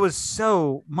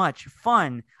so much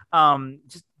fun.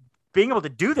 Just being able to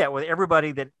do that with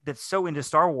everybody that's so into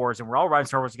Star Wars, and we're all riding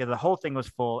Star Wars together. The whole thing was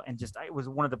full, and it was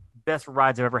one of the best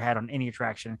rides I've ever had on any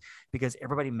attraction because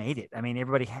everybody made it. I mean,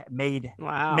 everybody made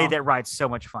that ride so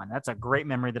much fun. That's a great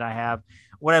memory that I have.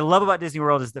 What I love about Disney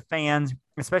World is the fans,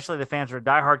 especially the fans who are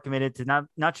diehard committed to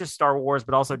not just Star Wars,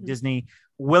 but also Disney,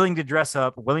 willing to dress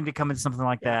up, willing to come into something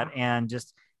like that. And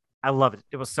just, I love it.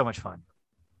 It was so much fun.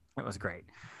 It was great.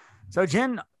 So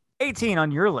Jen, 18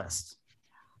 on your list.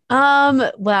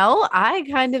 Well, I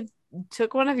kind of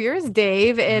took one of yours,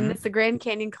 Dave, and it's the Grand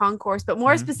Canyon Concourse, but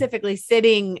more specifically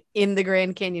sitting in the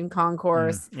Grand Canyon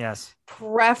Concourse. Yes.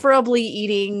 Preferably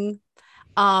eating,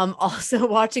 also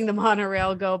watching the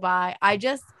monorail go by. I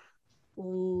just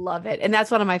love it. And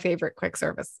that's one of my favorite quick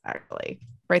service, actually,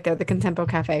 right there, the Contempo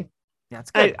Cafe. Yeah,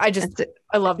 it's good.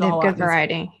 I love the whole good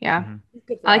variety. Yeah.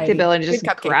 Good variety. I like the ability to just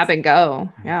grab and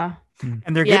go. Yeah.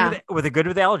 And they're good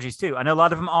with allergies too. I know a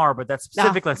lot of them are, but that's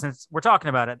specifically since we're talking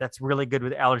about it, that's really good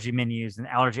with allergy menus and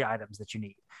allergy items that you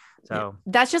need. So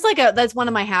that's just that's one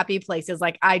of my happy places.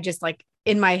 Like I just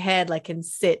in my head, can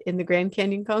sit in the Grand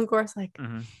Canyon Concourse. All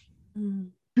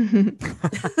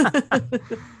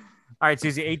right,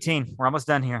 Susie, 18. We're almost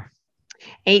done here.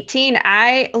 18.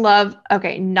 I love,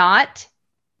 not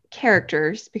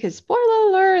characters, because spoiler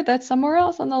alert, that's somewhere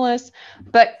else on the list,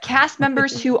 but cast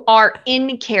members who are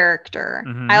in character.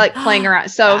 I like playing around.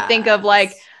 So think of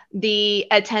the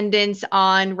attendants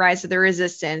on Rise of the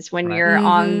Resistance when you're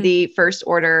on the First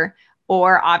Order,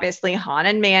 or obviously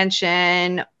Haunted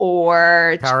Mansion,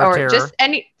 or just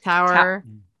any Tower.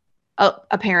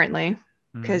 Apparently,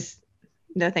 because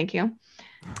no, thank you.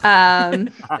 I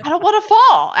don't want to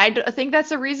fall. I think that's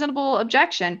a reasonable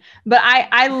objection, but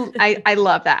I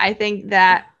love that. I think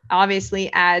that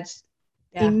obviously adds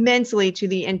immensely to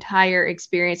the entire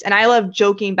experience, and I love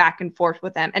joking back and forth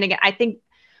with them. And again, I think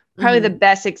probably the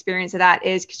best experience of that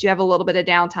is because you have a little bit of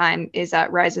downtime is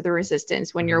at Rise of the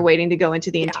Resistance when you're waiting to go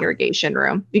into the interrogation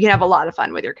room. You can have a lot of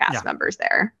fun with your cast members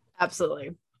there.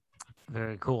 Absolutely.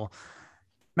 Very cool.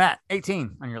 Matt,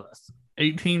 18 on your list.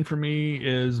 18 for me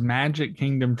is Magic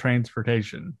Kingdom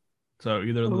transportation. So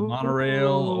either the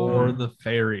monorail or the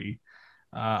ferry.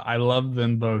 I love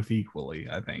them both equally,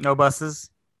 I think. No buses?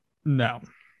 No.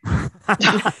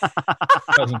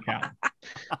 Doesn't count.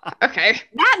 Okay.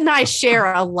 Matt and I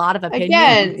share a lot of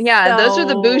opinions. Again, those are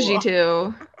the bougie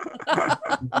two.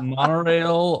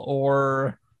 Monorail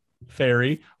or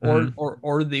ferry,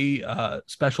 or the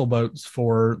special boats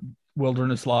for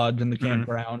Wilderness Lodge and the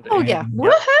campground. Oh, yeah.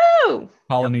 Woohoo!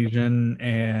 Polynesian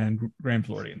and Grand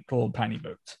Floridian, the little tiny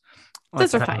boats.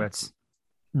 Those are fine. Boats.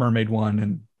 Mermaid One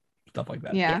and stuff like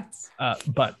that. Yeah.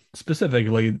 But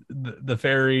specifically the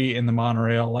ferry and the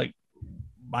monorail,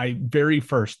 my very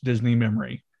first Disney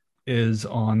memory is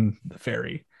on the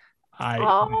ferry.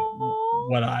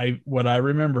 What I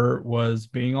remember was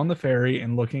being on the ferry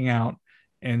and looking out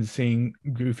and seeing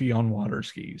Goofy on water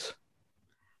skis.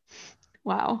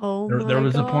 Wow. There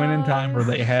was a point in time where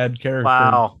they had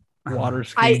characters water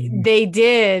skiing. They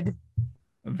did.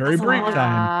 A very brief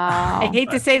time. I hate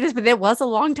to say this, but it was a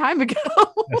long time ago.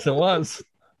 Yes, it was.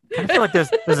 I feel like there's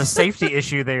a safety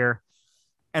issue there,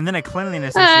 and then a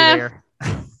cleanliness issue there.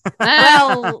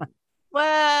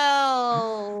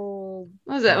 Well,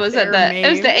 was it was the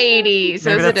 80s,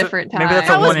 so it was a different time. Maybe that's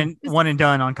a one and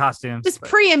done on costumes. Just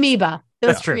pre-amoeba.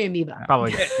 That's true. Pre-amoeba.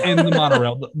 Probably. And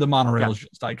the monorail is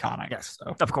just iconic. Yes,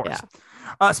 so. of course.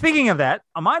 Yeah. Speaking of that,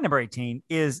 my number 18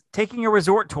 is taking a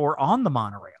resort tour on the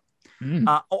monorail.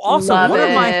 Also, one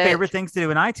of my favorite things to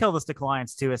do, and I tell this to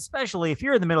clients too, especially if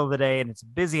you're in the middle of the day and it's a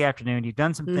busy afternoon, you've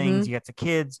done some things, you got the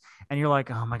kids, and you're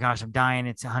like, oh my gosh, I'm dying.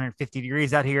 It's 150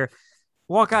 degrees out here.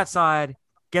 Walk outside,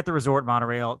 get the resort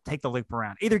monorail, take the loop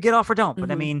around. Either get off or don't. But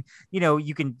I mean,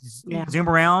 you can zoom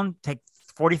around, take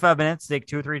 45 minutes, take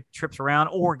 2 or 3 trips around,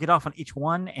 or get off on each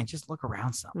one and just look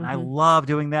around something. I love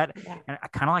doing that. Yeah. And I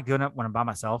kind of like doing it when I'm by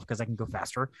myself because I can go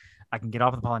faster. I can get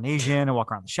off the Polynesian and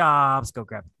walk around the shops, go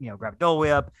grab a Dole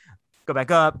Whip, go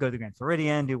back up, go to the Grand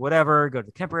Floridian, do whatever, go to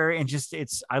the Contemporary, and just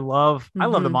I love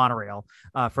the monorail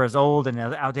for as old and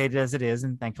as outdated as it is,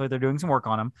 and thankfully they're doing some work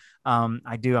on them. I'm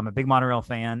a big monorail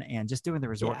fan, and just doing the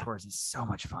resort tours is so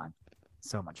much fun.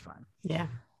 So much fun. Yeah.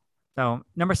 So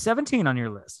number 17 on your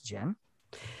list, Jen.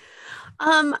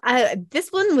 This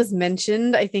one was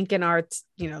mentioned, I think, in our,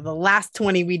 the last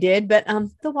 20 we did, but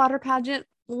the water pageant.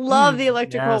 Love the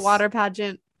electrical water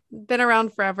pageant. Been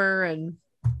around forever and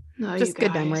just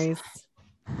good memories.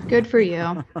 Good for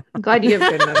you. I'm glad you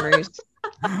have good memories.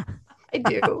 I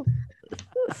do.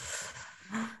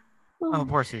 Oh,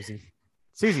 poor Susie.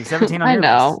 Susie, 17 on I your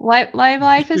know. list.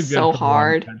 Life is so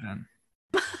hard.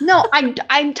 No,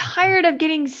 I'm tired of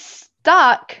getting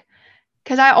stuck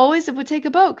because I always would take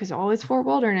a boat because always for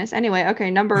wilderness. Anyway,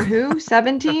 okay, number who?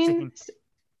 17?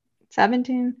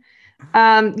 17.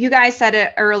 You guys said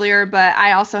it earlier, but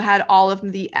I also had all of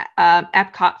the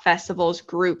Epcot festivals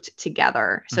grouped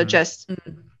together. So just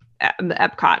the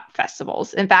Epcot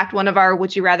festivals. In fact, one of our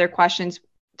Would You Rather questions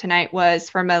tonight was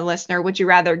from a listener, would you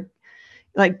rather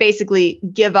like basically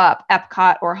give up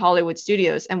Epcot or Hollywood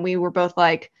Studios? And we were both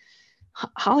like,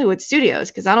 Hollywood Studios,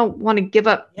 because I don't want to give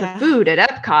up the food at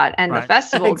Epcot and the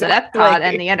festivals at Epcot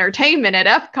and the entertainment at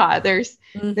Epcot.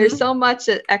 There's so much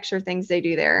extra things they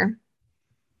do there.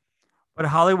 But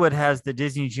Hollywood has the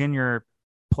Disney Junior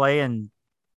play-in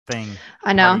thing.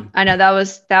 I know. That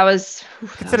was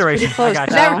consideration. Close, I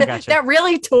got you. That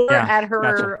really tore at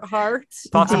her heart.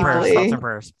 Thoughts and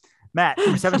prayers. Matt,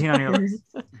 number 17 on your list.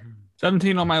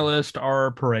 17 on my list are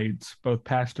parades, both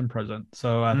past and present.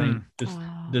 So I think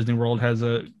Disney World has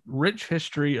a rich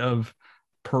history of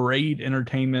parade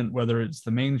entertainment, whether it's the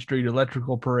Main Street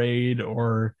Electrical Parade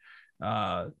or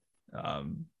I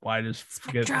just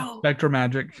forget Spectro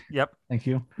Magic. Yep. Thank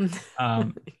you.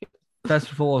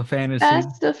 Festival of Fantasy.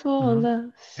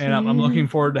 And I'm looking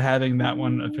forward to having that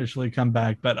one officially come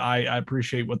back. But I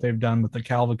appreciate what they've done with the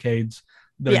cavalcades.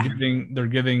 They're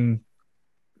giving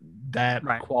that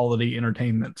quality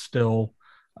entertainment still.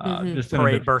 Just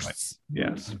parade bursts. Way.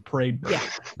 Yes, parade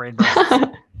bursts. Yeah. Parade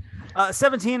bursts.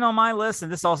 17 on my list,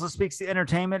 and this also speaks to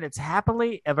entertainment. It's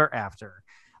Happily Ever After.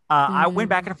 I went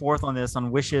back and forth on this on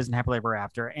Wishes and Happily Ever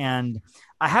After, and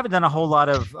I haven't done a whole lot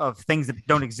of things that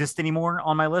don't exist anymore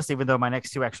on my list, even though my next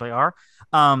two actually are.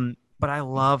 But I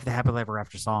love the Happily Ever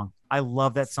After song. I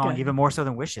love that song even more so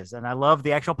than Wishes, and I love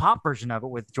the actual pop version of it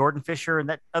with Jordan Fisher and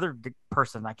that other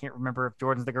person. I can't remember if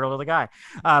Jordan's the girl or the guy,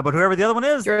 but whoever the other one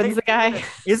is, Jordan's the guy.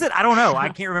 Is it? I don't know. I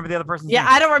can't remember the other person's name.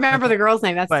 I don't remember the girl's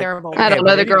name. That's terrible. I don't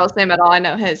know the girl's name at all. I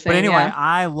know his name. But anyway,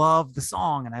 I love the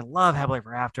song and I love Happily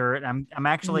Ever After. And I'm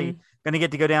actually going to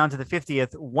get to go down to the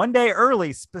 50th one day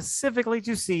early, specifically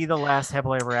to see the last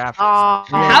Happily Ever After. Have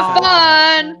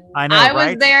fun. I know. I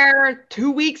was there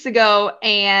 2 weeks ago,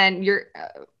 and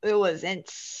it was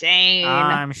insane.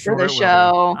 I'm sure for the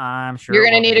show. I'm sure you're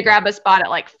gonna need to grab a spot at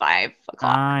like 5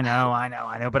 o'clock. I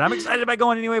know. But I'm excited about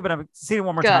going anyway. But I'm seeing it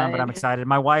one more time. But I'm excited.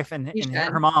 My wife and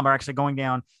her mom are actually going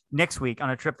down next week on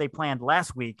a trip they planned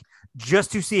last week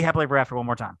just to see Happily Ever After one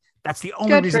more time. That's the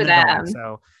only reason they're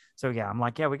going. So yeah, I'm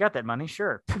like, yeah, we got that money,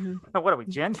 sure. What are we,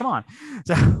 Jen? Come on.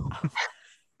 So,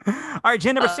 all right,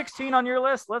 Jen, number 16 on your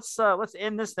list. Let's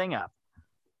end this thing up.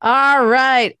 All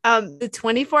right, the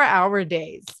 24-hour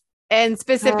days, and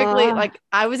specifically, like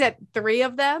I was at 3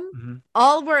 of them.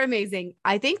 All were amazing.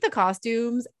 I think the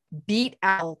costumes beat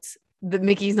out the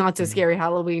Mickey's Not So Scary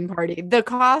Halloween Party. The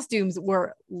costumes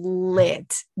were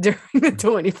lit during the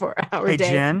 24-hour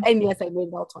day. Jen, and yes, I made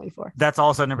it all 24. That's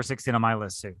also number 16 on my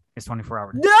list too. It's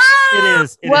 24-hour days. No! It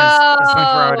is. It's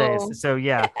 24-hour days. So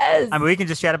yeah, yes. I mean, we can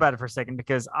just chat about it for a second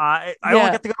because I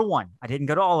only got to go to one. I didn't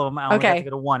go to all of them. I only got to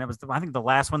go to one. It was I think the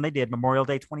last one they did, Memorial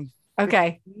Day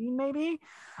 2015, maybe.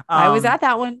 I was at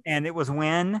that one, and it was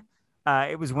when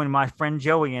my friend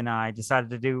Joey and I decided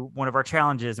to do one of our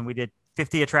challenges, and we did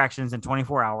 50 attractions in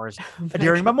 24 hours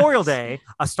during Memorial Day,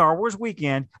 a Star Wars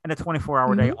weekend, and a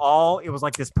 24-hour day. It was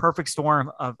like this perfect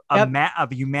storm of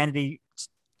humanity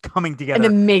coming together.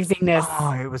 And amazingness.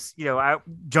 Oh, it was,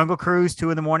 Jungle Cruise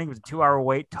 2 a.m. It was a 2-hour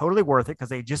wait. Totally worth it because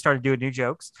they just started doing new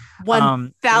jokes.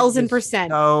 1,000%.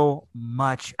 So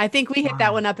much. I think we hit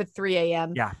that one up at 3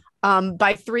 a.m. Yeah.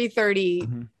 By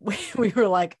 3:30, we were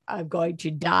like, I'm going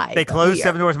to die. They closed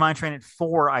Seven Doors Mine Train at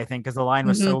 4, I think, because the line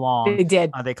was so long. They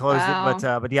did. They closed it,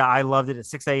 but yeah, I loved it. At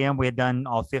 6 a.m., we had done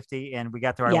all 50, and we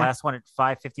got to our last one at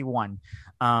 5:51.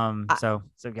 So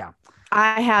yeah.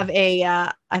 I have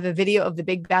a video of the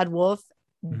Big Bad Wolf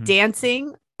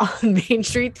dancing on Main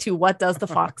Street to What Does the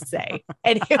Fox Say?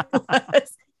 And it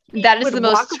was. That is the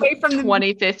most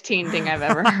 2015 thing I've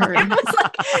ever heard. It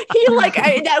was like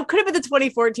that could have been the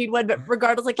 2014 one, but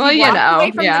regardless, like he walked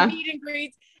away from the meet and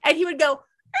greets, and he would go.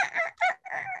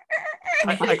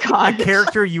 Oh my God. A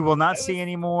character you will not see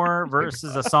anymore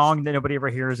versus a song that nobody ever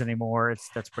hears anymore.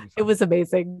 That's pretty fun. It was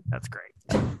amazing. That's great.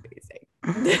 Amazing.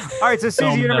 All right, so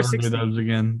Susie, you're number 16. Do those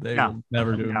again. They will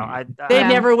never do it. They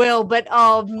never will. But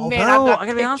man, I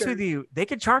gotta be honest with you. They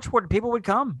could charge for it. People would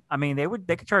come. I mean,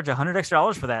 they could charge $100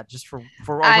 extra for that just for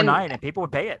overnight, and people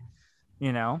would pay it.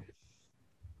 You know.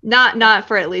 Not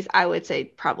for at least, I would say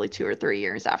probably 2 or 3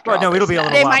 years after. No, it'll be a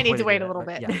little. They might need to wait a little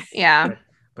bit. Yeah.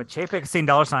 But Chapek seeing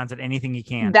dollar signs at anything he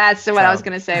can. That's what I was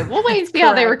going to say. We'll wait and see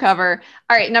how they recover.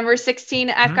 All right, number 16,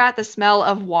 I've got the smell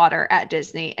of water at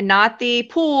Disney, and not the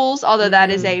pools, although that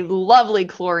is a lovely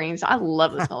chlorine. So I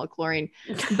love the smell of chlorine.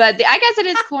 But I guess it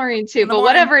is chlorine too. But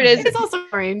whatever it is, it's also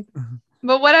chlorine.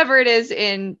 But whatever it is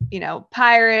in,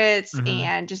 Pirates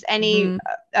and just any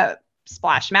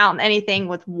Splash Mountain, anything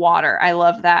with water. I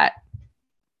love that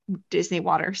Disney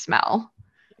water smell.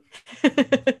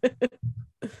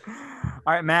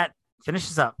 All right, Matt, finish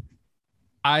this up.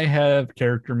 I have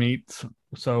character meets.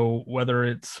 So whether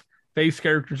it's face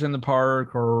characters in the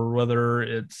park or whether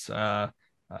it's a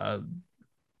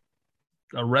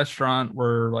restaurant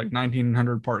where like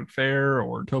 1900 Park Fair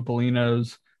or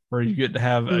Topolino's, where you get to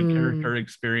have a character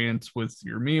experience with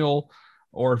your meal,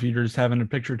 or if you're just having a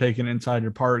picture taken inside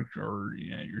your park, or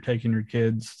you're taking your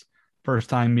kids first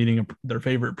time meeting their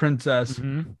favorite princess.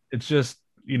 It's just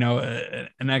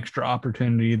an extra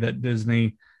opportunity that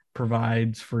Disney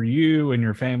provides for you and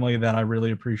your family that I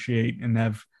really appreciate and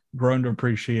have grown to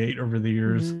appreciate over the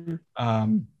years.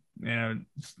 Some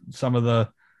of the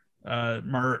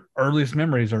my earliest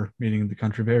memories are meeting the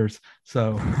country bears.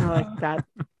 So I like that.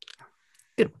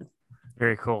 Good.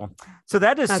 Very cool. So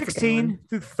that is 16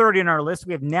 through 30 on our list.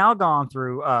 We have now gone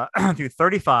through through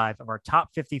 35 of our top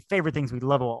 50 favorite things we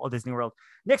love about Walt Disney World.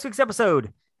 Next week's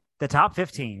episode, the top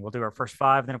 15. We'll do our first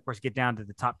 5, then of course get down to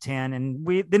the top 10, and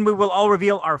we will all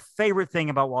reveal our favorite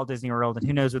thing about Walt Disney World, and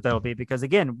who knows what that'll be, because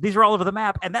again, these are all over the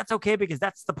map, and that's okay because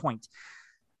that's the point.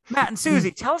 Matt and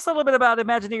Susie, tell us a little bit about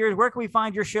Imagineers. Where can we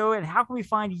find your show, and how can we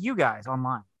find you guys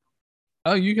online?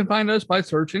 You can find us by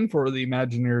searching for the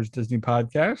Imagineers Disney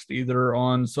Podcast, either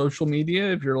on social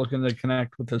media. If you're looking to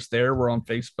connect with us there, we're on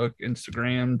Facebook,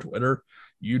 Instagram, Twitter,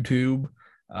 YouTube,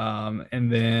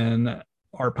 and then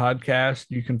our podcast,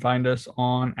 you can find us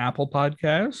on Apple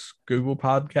Podcasts, Google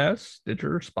Podcasts,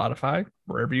 Stitcher, Spotify,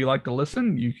 wherever you like to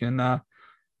listen. You can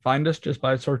find us just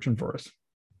by searching for us.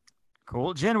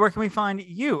 Cool. Jen, where can we find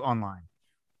you online?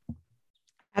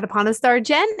 At Upon a Star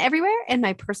Jen everywhere, and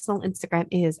my personal Instagram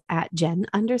is at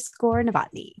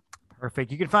Jen_Novotny. Perfect.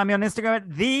 You can find me on Instagram at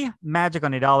The Magic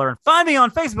on a Dollar, and find me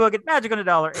on Facebook at Magic on a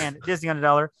Dollar and Disney on a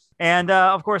Dollar. And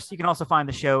of course, you can also find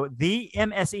the show, The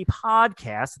MSE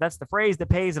Podcast. That's the phrase that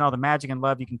pays and all the magic and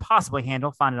love you can possibly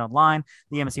handle. Find it online,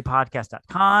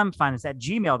 themsepodcast.com. Find us at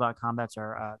gmail.com. That's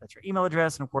our email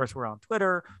address. And of course, we're on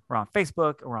Twitter, we're on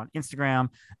Facebook, we're on Instagram,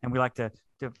 and we like to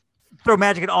throw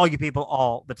magic at all you people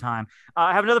all the time.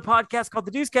 I have another podcast called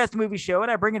The Deucecast Movie Show,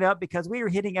 and I bring it up because we are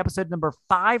hitting episode number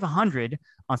 500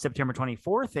 on September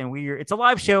 24th, and it's a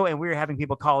live show, and we're having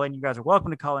people call in. You guys are welcome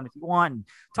to call in if you want and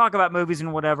talk about movies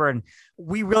and whatever, and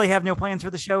we really have no plans for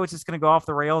the show. It's just going to go off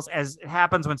the rails, as it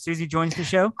happens when Susie joins the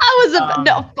show.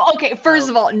 First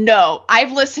of all, no.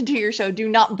 I've listened to your show. Do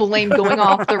not blame going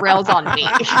off the rails on me.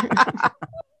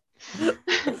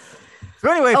 So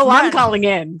anyway, I'm calling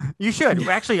in. You should.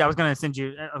 Actually, I was going to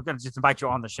just invite you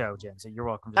on the show, Jen. So you're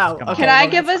welcome. Okay. Can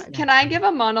I give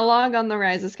a monologue on the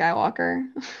Rise of Skywalker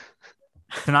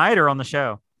tonight or on the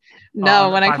show? No,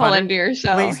 when I call into your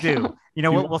show. Please do.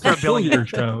 We'll start building your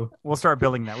show. We'll start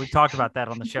building that. We've talked about that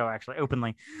on the show, actually,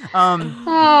 openly.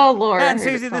 Oh Lord. And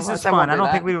Susie, this is fun. I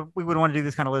don't think we would want to do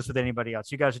this kind of list with anybody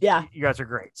else. You guys are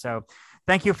great. So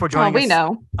thank you for joining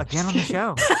us again on the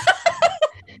show.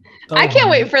 I can't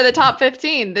wait for the top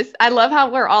 15. I love how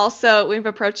we've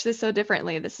approached this so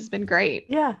differently. This has been great.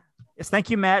 Yeah. Yes, thank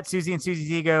you, Matt, Susie, and Susie's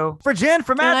ego. For Jen,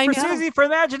 for Matt, for Susie, for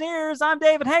Imagineers, I'm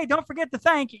David. Hey, don't forget to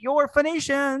thank your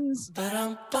Phoenicians.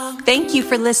 Thank you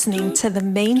for listening to the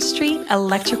Main Street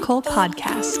Electrical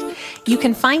Podcast. You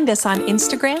can find us on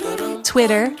Instagram,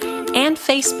 Twitter, and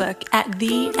Facebook at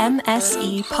the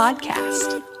MSE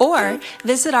Podcast, or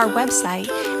visit our website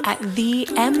at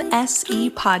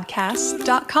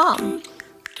themsepodcast.com.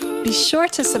 Be sure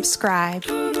to subscribe,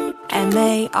 and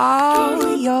may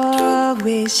all your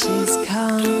wishes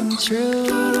come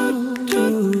true.